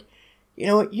minister and be like, you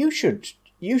know what, you should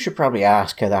probably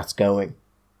ask how that's going.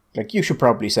 Like, you should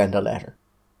probably send a letter.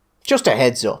 Just a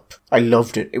heads up. I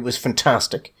loved it. It was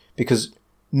fantastic, because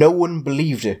no one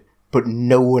believed it, but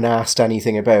no one asked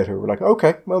anything about it. We're like,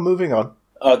 okay, well, moving on.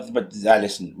 But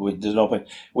listen, there's no point.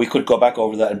 We could go back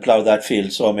over that and plough that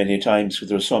field so many times, because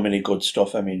there was so many good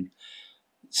stuff. I mean,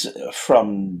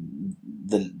 from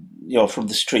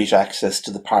the street access to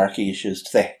the park issues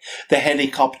to the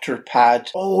helicopter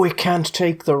pad. Oh, it can't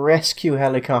take the rescue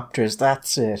helicopters.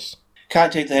 That's it.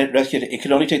 Can't take the rescue. It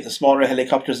can only take the smaller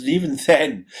helicopters, and even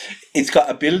then, it's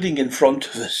got a building in front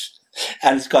of it,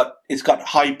 and it's got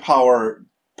high power.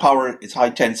 It's high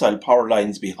tensile power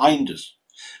lines behind it.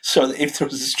 So if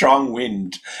there's a strong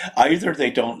wind, either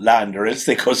they don't land or else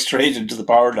they go straight into the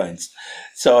power lines.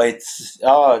 So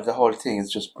the whole thing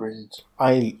is just brilliant.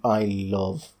 I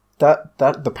love that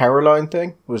the power line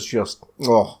thing was just,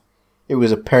 it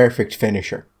was a perfect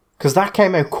finisher. Because that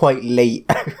came out quite late.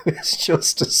 It was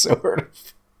just a sort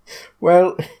of,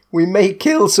 well, we may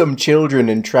kill some children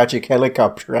in tragic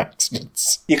helicopter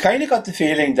accidents. You kind of got the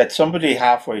feeling that somebody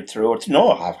halfway through, at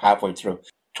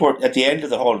the end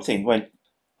of the whole thing, went,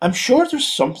 I'm sure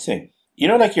there's something.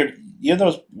 Like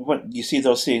when you see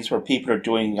those scenes where people are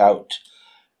doing out,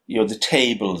 the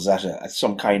tables at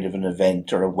some kind of an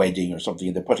event or a wedding or something,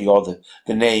 and they're putting all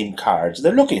the name cards.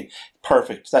 They're looking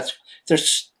perfect.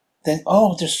 There's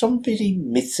somebody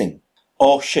missing.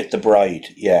 Oh shit, the bride.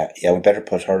 Yeah, we better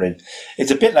put her in. It's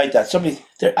a bit like that.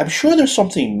 I'm sure there's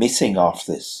something missing off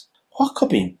this. What could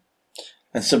be?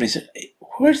 And somebody said,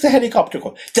 where's the helicopter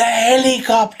going? The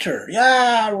helicopter!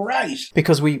 Yeah, right.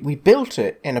 Because we built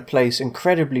it in a place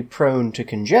incredibly prone to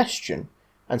congestion,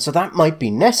 and so that might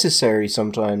be necessary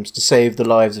sometimes to save the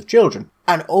lives of children.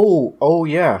 And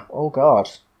yeah, oh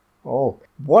god.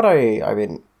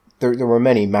 There were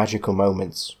many magical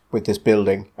moments with this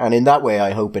building, and in that way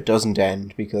I hope it doesn't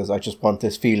end, because I just want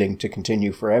this feeling to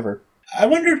continue forever. I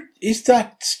wonder, is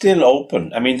that still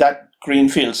open? I mean, that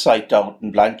Greenfield site down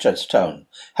in Blanchardstown,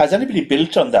 has anybody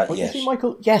built on that yet? You see,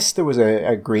 Michael, yes, there was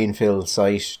a Greenfield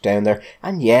site down there,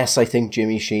 and yes, I think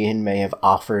Jimmy Sheehan may have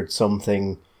offered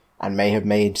something and may have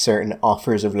made certain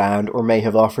offers of land, or may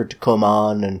have offered to come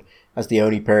on and as the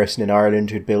only person in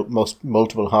Ireland who'd built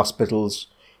multiple hospitals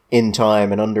in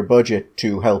time and under budget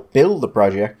to help build the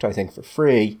project, I think for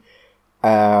free.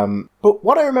 But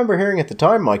what I remember hearing at the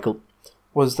time, Michael,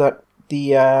 was that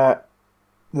the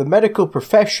medical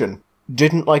profession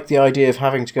didn't like the idea of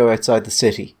having to go outside the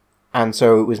city. And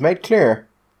so it was made clear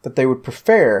that they would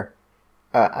prefer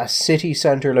a city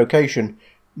centre location,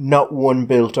 not one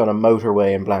built on a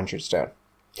motorway in Blanchardstown.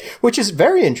 Which is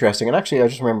very interesting, and actually I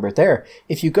just remember it there.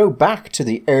 If you go back to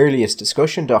the earliest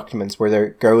discussion documents where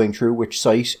they're going through which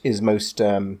site is most,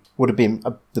 would have been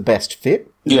the best fit,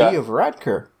 Leo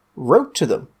Varadkar wrote to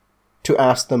them to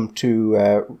ask them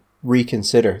to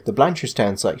reconsider the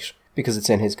Blanchardstown site, because it's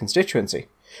in his constituency.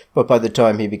 But by the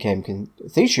time he became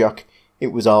Taoiseach,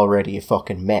 it was already a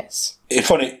fucking mess. It's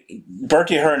funny,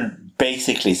 Bertie Ahern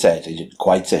basically said, he didn't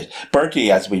quite say it.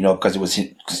 Bertie, as we know, because it was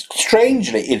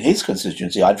strangely in his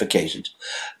constituency, advocated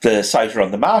the site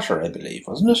around the Mater, I believe,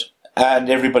 wasn't it? And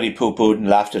everybody poo-pooed and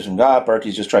laughed at him.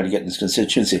 Bertie's just trying to get in his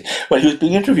constituency. Well, he was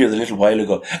being interviewed a little while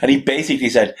ago, and he basically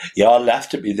said, y'all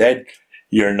laughed at me then,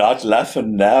 you're not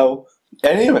laughing now.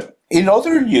 Anyway, in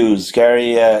other news,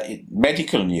 Gary,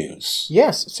 medical news.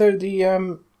 Yes, so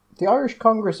the Irish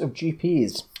Congress of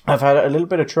GPs have had a little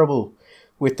bit of trouble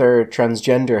with their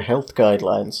transgender health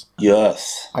guidelines.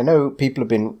 Yes. I know people have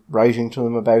been writing to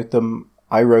them about them.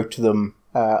 I wrote to them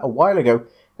a while ago,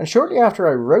 and shortly after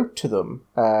I wrote to them,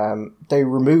 they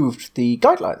removed the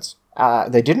guidelines.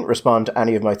 They didn't respond to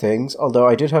any of my things, although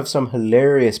I did have some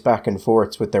hilarious back and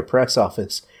forths with their press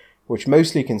office, which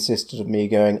mostly consisted of me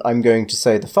going, I'm going to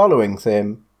say the following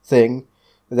thing,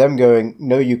 them going,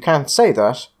 no, you can't say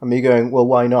that, and me going, well,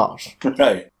 why not?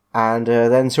 Right. And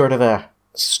then sort of a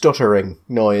stuttering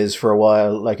noise for a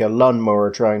while, like a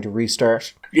lawnmower trying to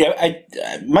restart. Yeah,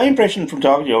 my impression from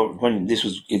talking to you when this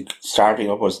was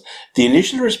starting up was the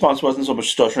initial response wasn't so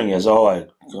much stuttering as,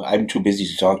 I'm too busy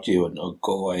to talk to you, and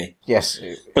go away. Yes.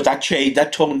 But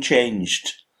that tone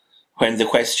changed when the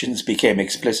questions became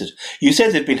explicit. You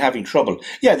said they'd been having trouble.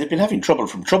 Yeah, they've been having trouble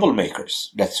from troublemakers,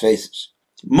 let's face it.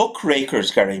 Muckrakers,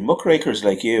 Gary, muckrakers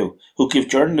like you, who give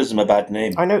journalism a bad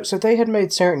name. I know, so they had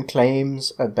made certain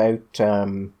claims about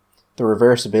the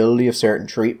reversibility of certain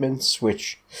treatments,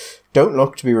 which don't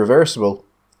look to be reversible.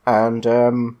 And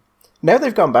Now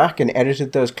they've gone back and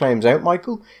edited those claims out,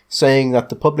 Michael, saying that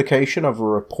the publication of a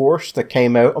report that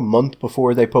came out a month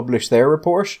before they published their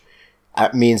report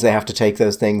means they have to take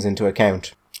those things into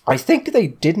account. I think they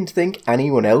didn't think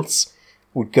anyone else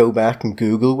would go back and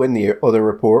Google when the other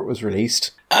report was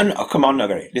released. And come on now,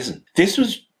 Gary. Listen, this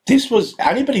was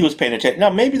anybody who was paying attention. Now,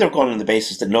 maybe they're going on the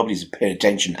basis that nobody's paying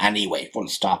attention anyway, full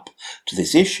stop, to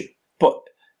this issue. But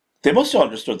they must have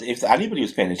understood that if anybody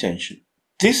was paying attention,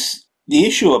 the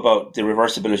issue about the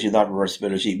reversibility and not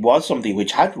reversibility was something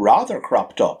which had rather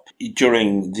cropped up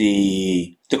during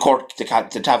the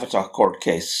Tavistock court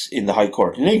case in the High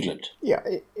Court in England. Yeah,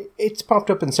 it's popped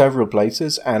up in several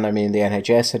places, and I mean, the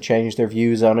NHS had changed their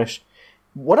views on it.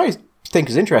 What I think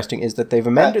is interesting is that they've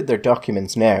amended their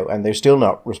documents now, and they're still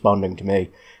not responding to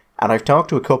me. And I've talked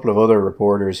to a couple of other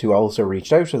reporters who also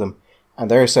reached out to them, and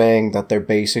they're saying that they're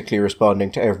basically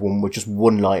responding to everyone with just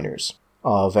one-liners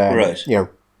of,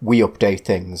 we update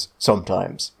things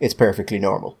sometimes. It's perfectly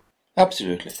normal.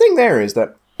 Absolutely. The thing there is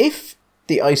that if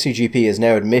the ICGP is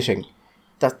now admitting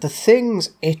that the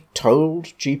things it told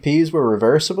GPs were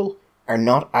reversible are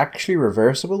not actually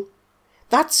reversible,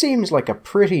 that seems like a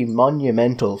pretty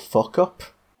monumental fuck-up.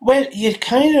 Well, you'd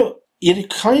kind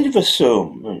of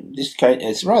assume,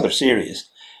 it's rather serious,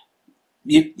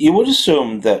 you would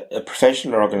assume that a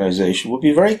professional organisation would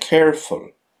be very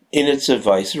careful in its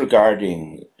advice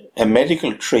regarding a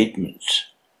medical treatment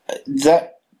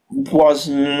that was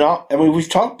not... I mean, we've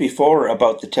talked before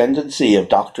about the tendency of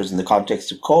doctors in the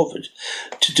context of COVID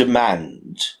to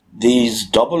demand these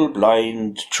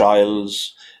double-blind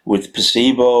trials with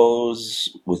placebos,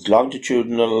 with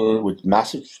longitudinal, with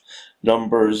massive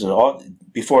numbers, and all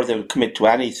before they would commit to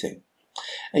anything.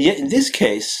 And yet, in this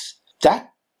case, that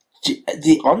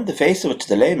on the face of it to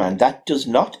the layman, that does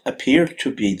not appear to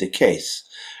be the case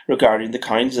regarding the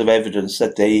kinds of evidence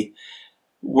that they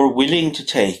were willing to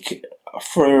take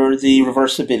for the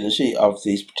reversibility of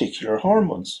these particular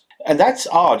hormones. And that's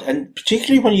odd, and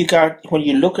particularly when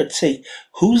you look at, say,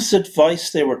 whose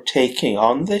advice they were taking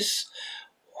on this.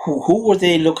 Who were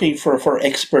they looking for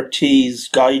expertise,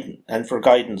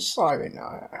 guidance? I mean,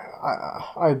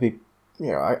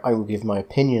 I will give my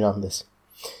opinion on this.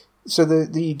 So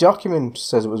the document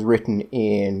says it was written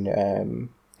in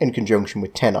conjunction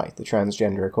with TENI, the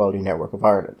Transgender Equality Network of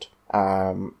Ireland.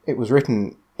 It was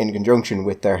written in conjunction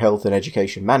with their health and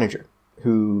education manager,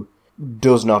 who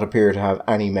does not appear to have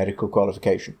any medical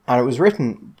qualification. And it was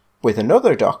written with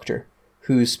another doctor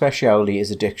whose speciality is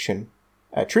addiction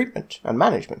treatment and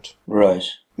management. Right.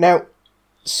 Now,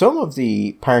 some of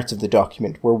the parts of the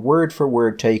document were word for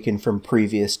word taken from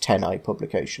previous TENI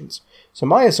publications. So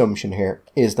my assumption here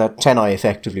is that TENI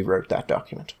effectively wrote that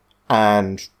document.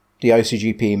 And the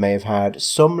ICGP may have had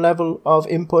some level of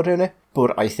input in it,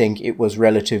 but I think it was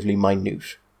relatively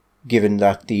minute, given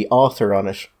that the author on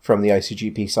it from the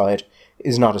ICGP side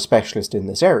is not a specialist in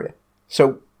this area.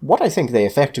 So what I think they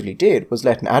effectively did was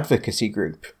let an advocacy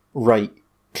group write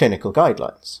clinical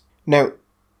guidelines. Now,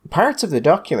 parts of the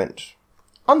document,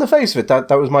 on the face of it, that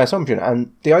was my assumption,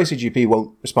 and the ICGP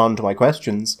won't respond to my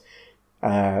questions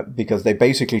because they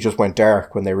basically just went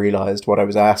dark when they realised what I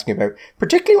was asking about,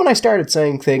 particularly when I started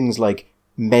saying things like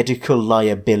medical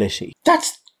liability.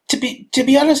 That's, to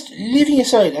be honest, leaving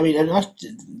aside, I mean, not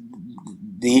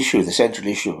the issue, the central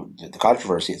issue, the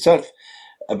controversy itself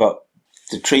about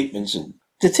the treatments, and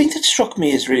the thing that struck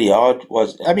me as really odd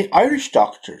was, I mean, Irish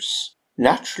doctors,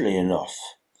 naturally enough,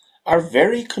 are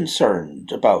very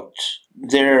concerned about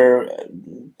their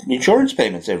insurance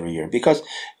payments every year, because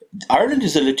Ireland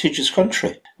is a litigious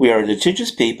country. We are a litigious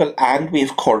people, and we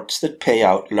have courts that pay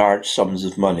out large sums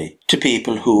of money to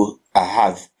people who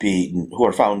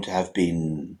are found to have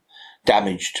been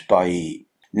damaged by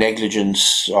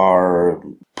negligence or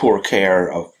poor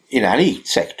care in any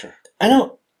sector. I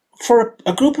know for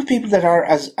a group of people that are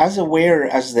as aware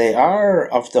as they are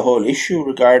of the whole issue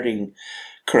regarding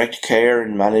correct care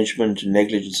and management and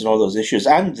negligence and all those issues,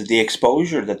 and the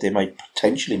exposure that they might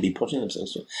potentially be putting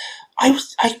themselves to, I'm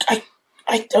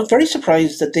very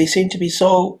surprised that they seem to be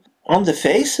so, on the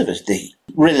face of it, they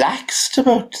relaxed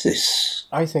about this.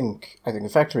 I think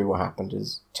effectively what happened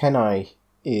is TENI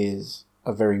is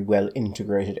a very well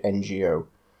integrated NGO.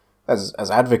 As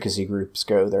advocacy groups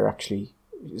go, they're actually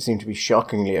seem to be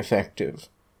shockingly effective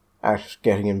at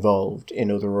getting involved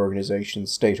in other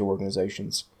organisations, state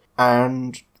organisations.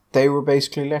 And they were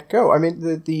basically let go. I mean,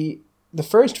 the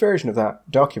first version of that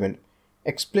document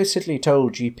explicitly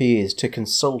told GPs to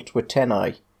consult with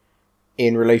TENI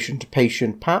in relation to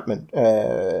patient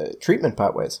treatment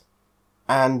pathways,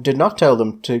 and did not tell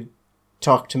them to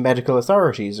talk to medical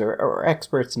authorities or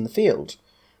experts in the field,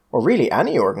 or really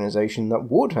any organisation that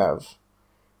would have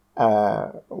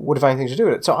would have anything to do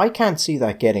with it. So I can't see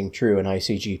that getting through an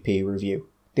ICGP review.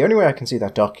 The only way I can see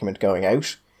that document going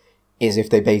out is if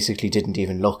they basically didn't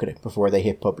even look at it before they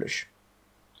hit publish.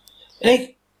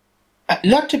 Like,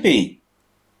 not to be,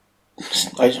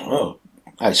 I don't know,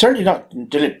 I'm certainly not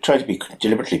trying to be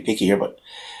deliberately picky here, but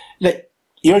like,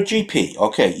 you're a GP,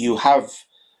 okay, you have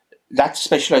that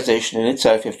specialisation in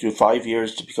itself. You have to do 5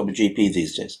 years to become a GP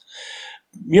these days.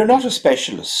 You're not a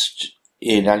specialist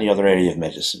in any other area of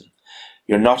medicine.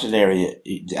 You're not an area,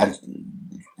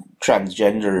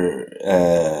 transgender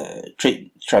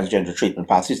treatment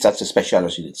pathways, that's a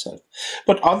speciality in itself.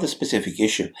 But on the specific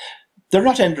issue, they're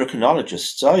not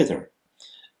endocrinologists either.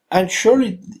 And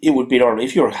surely it would be normal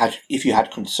if you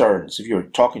had concerns, if you were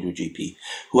talking to a GP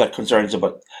who had concerns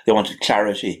about, they wanted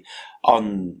clarity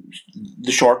on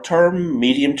the short term,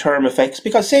 medium term effects.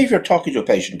 Because say if you're talking to a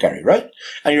patient, Gary, right,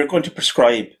 and you're going to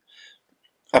prescribe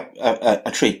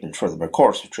a treatment for them, a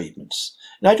course of treatments.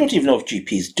 Now I don't even know if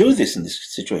GPs do this in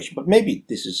this situation, but maybe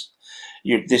this is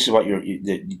what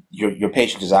your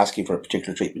patient is asking for, a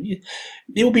particular treatment.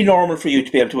 It would be normal for you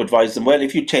to be able to advise them. Well,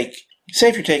 if you're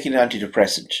taking an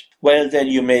antidepressant, well, then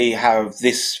you may have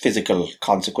this physical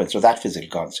consequence or that physical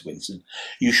consequence, and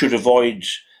you should avoid,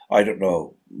 I don't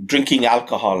know, drinking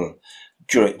alcohol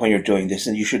when you're doing this,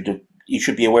 and you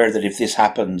should be aware that if this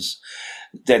happens,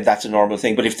 then that's a normal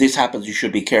thing. But if this happens, you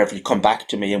should be careful. You come back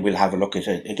to me and we'll have a look at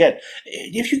it again.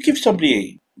 If you give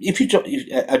somebody,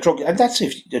 a drug, and that's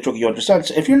if the drug you understand,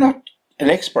 so if you're not an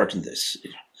expert in this,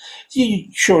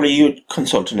 surely you'd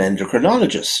consult an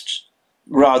endocrinologist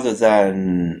rather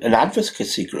than an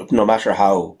advocacy group, no matter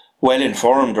how well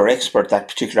informed or expert that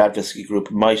particular advocacy group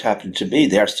might happen to be.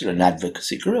 They are still an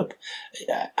advocacy group.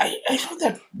 I found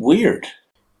that weird.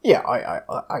 Yeah,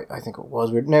 I think it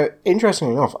was weird. Now,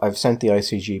 interestingly enough, I've sent the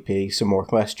ICGP some more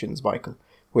questions, Michael,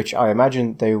 which I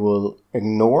imagine they will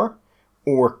ignore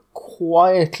or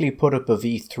quietly put up a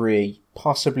V3,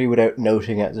 possibly without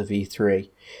noting it as a V3,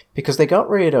 because they got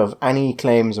rid of any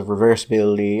claims of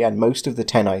reversibility and most of the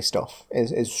TENI stuff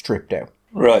is stripped out.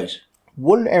 Right.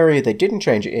 One area they didn't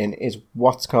change it in is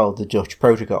what's called the Dutch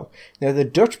Protocol. Now, the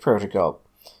Dutch Protocol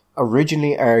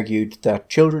originally argued that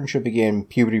children should begin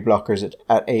puberty blockers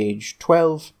at age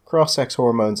 12, cross-sex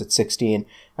hormones at 16,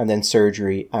 and then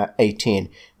surgery at 18.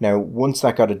 Now, once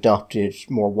that got adopted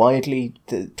more widely,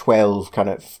 the 12 kind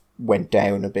of went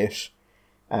down a bit.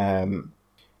 And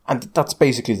that's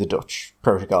basically the Dutch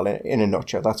Protocol in a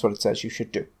nutshell. That's what it says you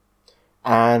should do.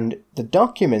 And the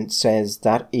document says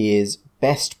that is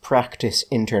best practice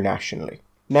internationally.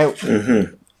 Now,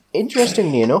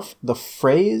 interestingly enough, the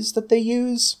phrase that they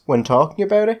use when talking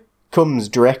about it comes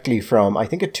directly from, I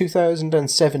think, a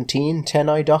 2017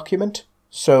 TENI document.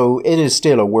 So it is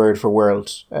still a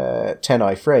word-for-word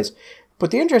TENI phrase.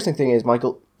 But the interesting thing is,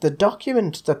 Michael, the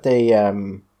document that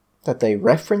they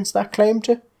reference that claim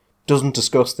to doesn't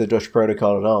discuss the Dutch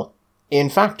Protocol at all. In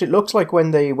fact, it looks like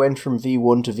when they went from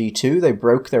V1 to V2, they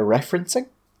broke their referencing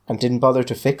and didn't bother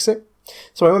to fix it.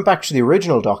 So I went back to the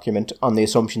original document on the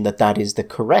assumption that that is the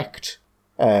correct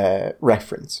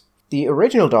reference. The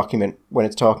original document, when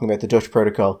it's talking about the Dutch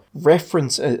Protocol,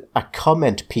 reference a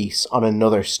comment piece on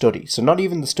another study. So not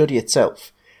even the study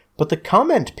itself. But the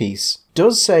comment piece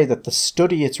does say that the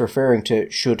study it's referring to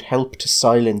should help to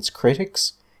silence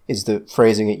critics, is the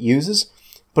phrasing it uses.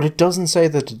 But it doesn't say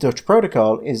that the Dutch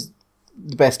Protocol is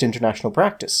the best international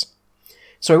practice.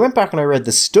 So I went back and I read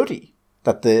the study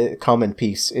that the comment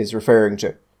piece is referring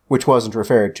to, which wasn't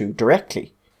referred to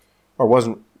directly, or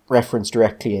wasn't referenced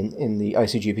directly in the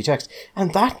ICGP text,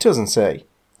 and that doesn't say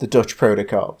the Dutch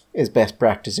Protocol is best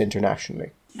practice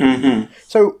internationally. Mm-hmm.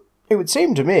 So it would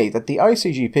seem to me that the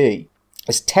ICGP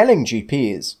is telling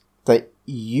GPs that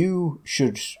you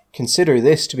should consider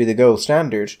this to be the gold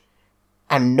standard,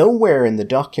 and nowhere in the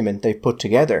document they've put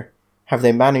together have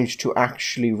they managed to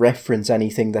actually reference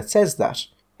anything that says that.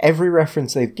 Every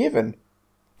reference they've given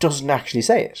doesn't actually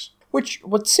say it, which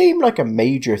would seem like a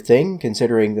major thing,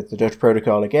 considering that the Dutch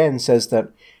Protocol again says that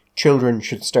children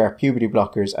should start puberty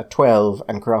blockers at 12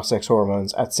 and cross-sex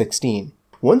hormones at 16.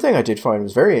 One thing I did find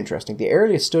was very interesting. The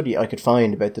earliest study I could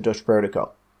find about the Dutch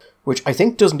Protocol, which I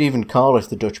think doesn't even call it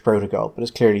the Dutch Protocol, but is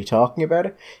clearly talking about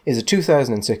it, is a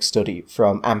 2006 study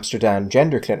from Amsterdam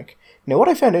Gender Clinic. Now, what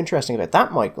I found interesting about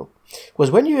that, Michael,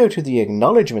 was when you go to the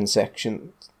acknowledgement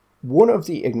section, one of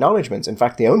the acknowledgements, in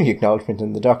fact the only acknowledgement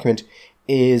in the document,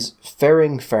 is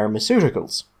Ferring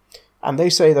Pharmaceuticals. And they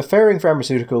say that Ferring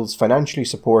Pharmaceuticals financially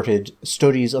supported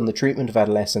studies on the treatment of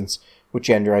adolescents with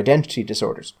gender identity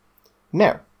disorders.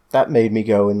 Now, that made me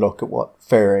go and look at what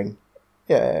Ferring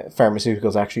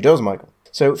Pharmaceuticals actually does, Michael.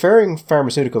 So Ferring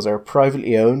Pharmaceuticals are a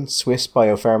privately owned Swiss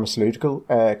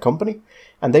biopharmaceutical company,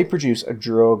 and they produce a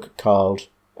drug called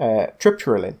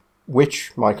triptorelin,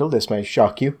 which, Michael, this may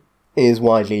shock you, is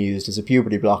widely used as a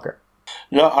puberty blocker.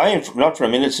 No, I am not for a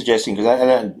minute suggesting,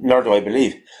 nor do I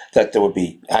believe, that there would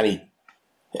be any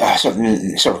sort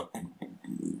of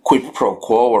quid pro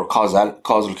quo or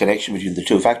causal connection between the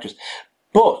two factors.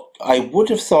 But I would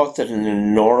have thought that in a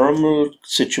normal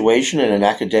situation, in an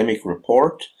academic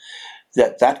report,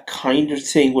 that kind of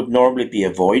thing would normally be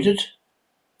avoided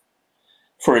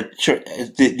for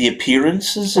the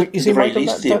appearances, at the very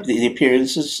least, the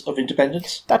appearances of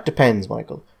independence. That depends,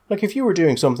 Michael. Like, if you were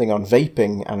doing something on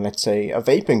vaping, and let's say a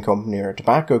vaping company or a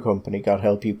tobacco company, God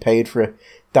help you, paid for it,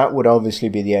 that would obviously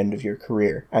be the end of your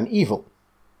career, and evil.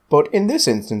 But in this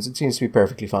instance, it seems to be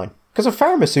perfectly fine. Because a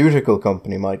pharmaceutical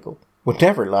company, Michael, would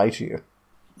never lie to you.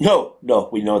 No,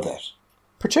 we know that.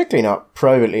 Particularly not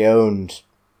privately owned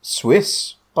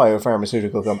Swiss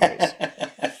biopharmaceutical companies.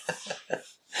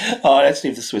 Oh, let's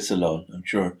leave the Swiss alone, I'm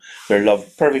sure. They're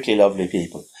perfectly lovely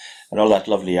people, and all that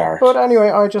lovely art. But anyway,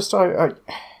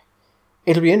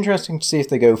 it'll be interesting to see if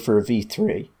they go for a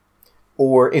V3,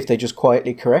 or if they just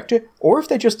quietly correct it, or if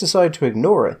they just decide to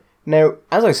ignore it. Now,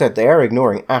 as I said, they are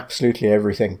ignoring absolutely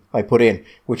everything I put in,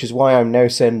 which is why I'm now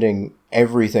sending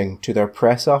everything to their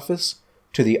press office,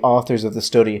 to the authors of the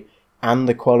study, and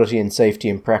the Quality and Safety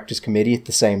and Practice Committee at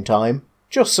the same time,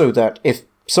 just so that if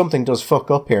something does fuck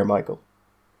up here, Michael,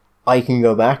 I can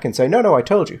go back and say, no, I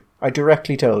told you. I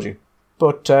directly told you.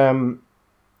 But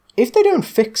if they don't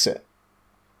fix it,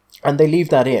 and they leave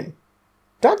that in,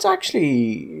 that's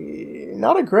actually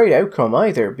not a great outcome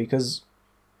either, because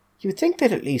you'd think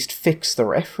they'd at least fix the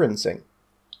referencing.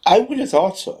 I would have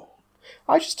thought so.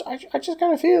 I just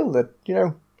kind of feel that,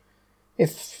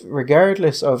 if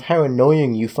regardless of how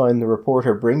annoying you find the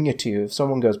reporter bring it to you, if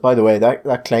someone goes, by the way,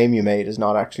 that claim you made is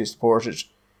not actually supported,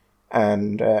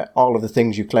 and all of the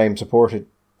things you claim supported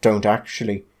don't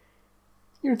actually,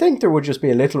 you'd think there would just be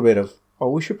a little bit of,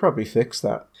 we should probably fix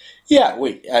that. Yeah,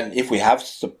 and if we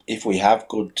have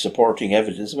good supporting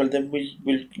evidence, well, then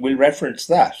we'll reference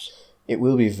that. It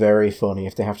will be very funny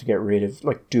if they have to get rid of,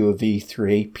 do a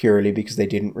V3 purely because they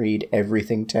didn't read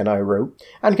everything Tenai wrote.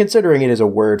 And considering it is a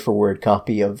word-for-word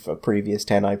copy of a previous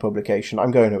Tenai publication,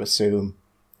 I'm going to assume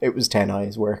it was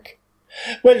Tenai's work.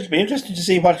 Well, it'll be interesting to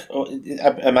see what.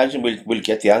 I imagine we'll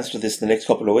get the answer to this in the next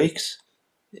couple of weeks.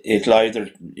 It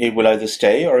will either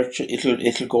stay or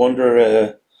it'll go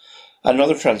under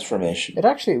another transformation.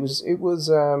 It was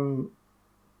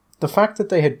the fact that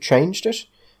they had changed it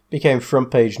became front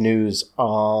page news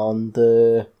on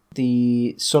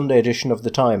the Sunday edition of the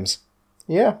Times.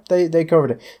 Yeah, they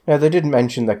covered it. Now, they didn't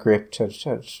mention that Gript had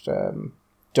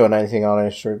done anything on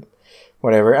it or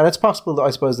whatever, and it's possible that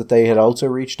I suppose that they had also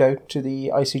reached out to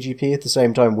the ICGP at the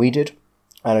same time we did,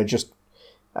 and had just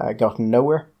gotten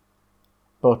nowhere.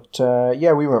 But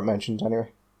yeah, we weren't mentioned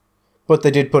anyway. But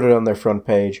they did put it on their front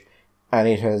page, and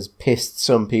it has pissed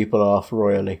some people off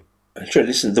royally. Sure,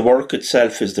 listen, the work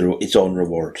itself is its own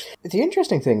reward. The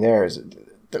interesting thing there is,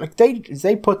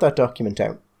 they put that document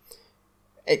out.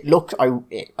 It looked,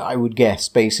 I would guess,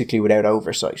 basically without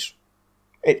oversight.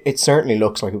 It certainly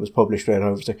looks like it was published without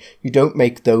oversight. You don't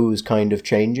make those kind of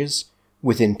changes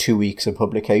within 2 weeks of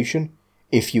publication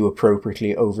if you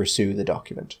appropriately oversee the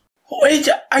document.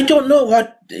 I don't know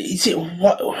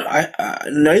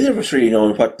neither of us really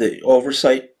know what the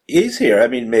oversight is here. I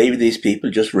mean, maybe these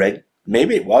people just read.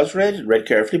 Maybe it was read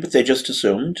carefully, but they just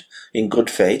assumed in good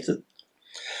faith that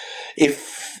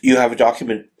if you have a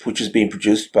document which is being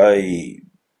produced by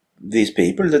these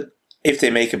people, that if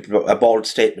they make a bold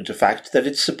statement of fact, that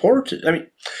it's supported. I mean,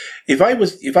 if I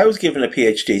was given a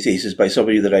PhD thesis by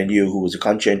somebody that I knew who was a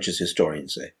conscientious historian,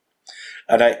 say,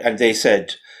 and they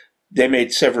said they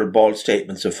made several bold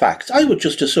statements of facts, I would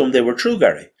just assume they were true,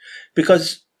 Gary,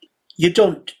 because you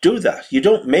don't do that. You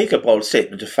don't make a bold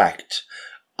statement of fact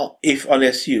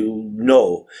unless you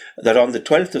know that on the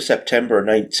 12th of September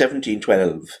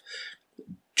 1712,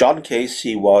 John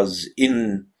Casey was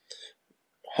in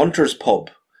Hunter's pub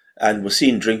and was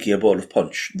seen drinking a bowl of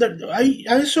punch. I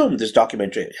assume this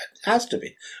documentary has to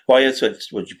be. Why else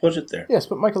would you put it there? Yes,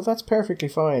 but Michael, that's perfectly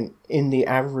fine in the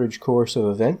average course of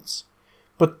events.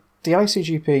 But the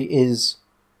ICGP is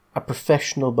a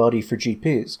professional body for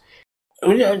GPs.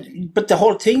 But the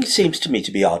whole thing seems to me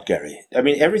to be odd, Gary. I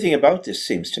mean, everything about this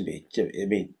seems to me.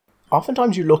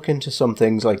 Oftentimes you look into some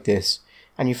things like this,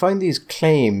 and you find these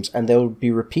claims, and they'll be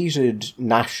repeated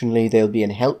nationally. They'll be in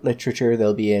health literature.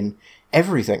 They'll be in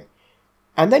everything,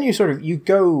 and then you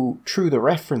go through the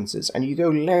references, and you go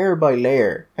layer by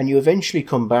layer, and you eventually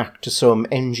come back to some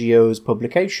NGO's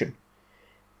publication,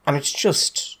 And it's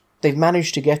just, they've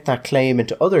managed to get that claim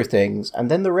into other things,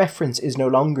 and then the reference is no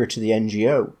longer to the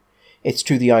NGO. It's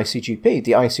to the ICGP.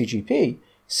 The ICGP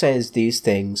says these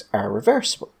things are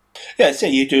reversible. Yeah, say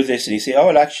you do this and you say, oh,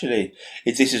 well, actually,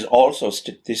 this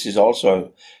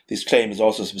claim is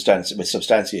also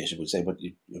substantiated, would say, but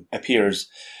it appears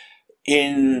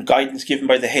in guidance given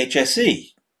by the HSE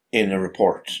in a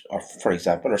report, or for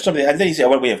example, or something. And then you say, oh,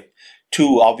 well, we have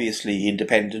two obviously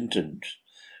independent and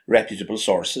reputable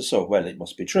sources, so, well, it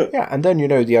must be true. Yeah, and then, the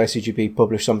ICGP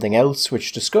published something else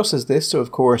which discusses this, so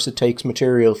of course it takes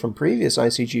material from previous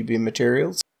ICGP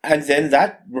materials. And then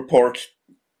that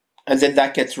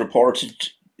gets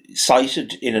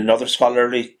cited in another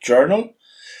scholarly journal,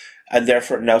 and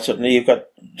therefore now suddenly you've got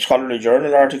scholarly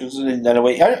journal articles in a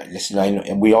way. Listen, I know,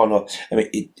 and we all know. I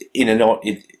mean,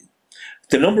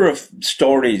 the number of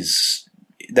stories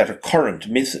that are current,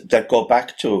 myths that go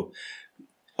back to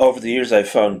over the years, I've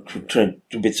found trying to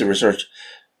do bits of research.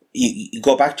 You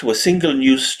go back to a single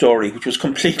news story which was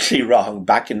completely wrong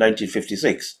back in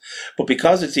 1956, but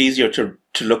because it's easier to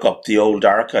look up the old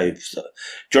archives,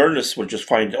 journalists will just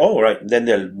find, oh, right, and then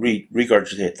they'll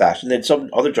regurgitate that, and then some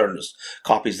other journalist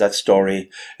copies that story,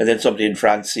 and then somebody in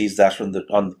France sees that on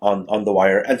the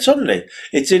wire, and suddenly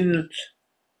it's in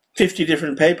 50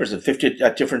 different papers and 50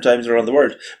 at different times around the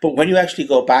world. But when you actually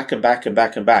go back and back and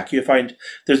back and back, you find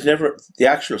there's never, the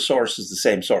actual source is the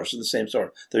same source, and the same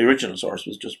source. The original source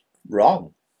was just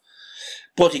wrong.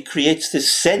 But it creates this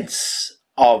sense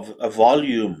of a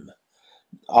volume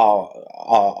of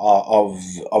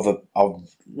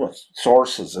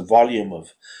sources, a volume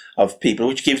of people,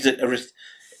 which gives it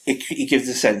it gives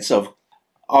a sense of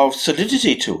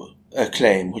solidity to it. A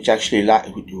claim which actually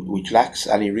which lacks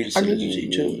any real solidity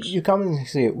to it. You commonly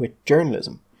see it with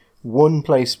journalism. One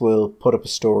place will put up a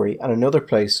story, and another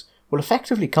place will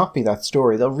effectively copy that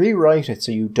story. They'll rewrite it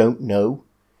so you don't know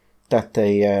that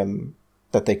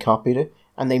they copied it,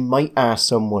 and they might ask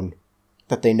someone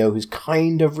that they know who's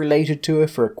kind of related to it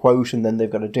for a quote, and then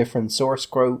they've got a different source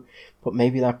quote, but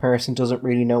maybe that person doesn't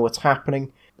really know what's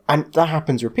happening. And that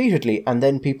happens repeatedly, and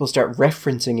then people start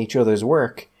referencing each other's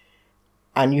work.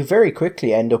 And you very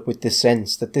quickly end up with this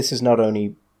sense that this is not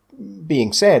only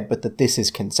being said, but that this is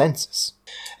consensus.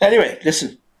 Anyway,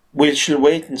 listen, we shall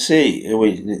wait and see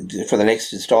for the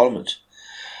next instalment.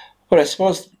 But I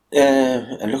suppose,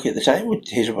 and look at the time, we've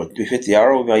hit the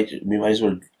hour, we might as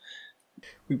well.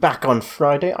 We're back on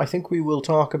Friday. I think we will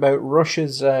talk about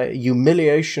Russia's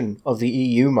humiliation of the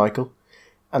EU, Michael,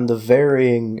 and the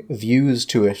varying views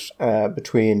to it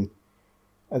between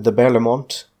the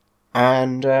Berlaymont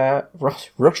and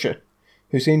Russia,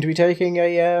 who seem to be taking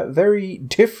a very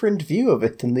different view of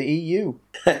it than the EU.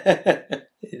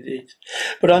 Indeed.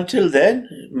 But until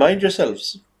then, mind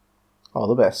yourselves. All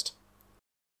the best.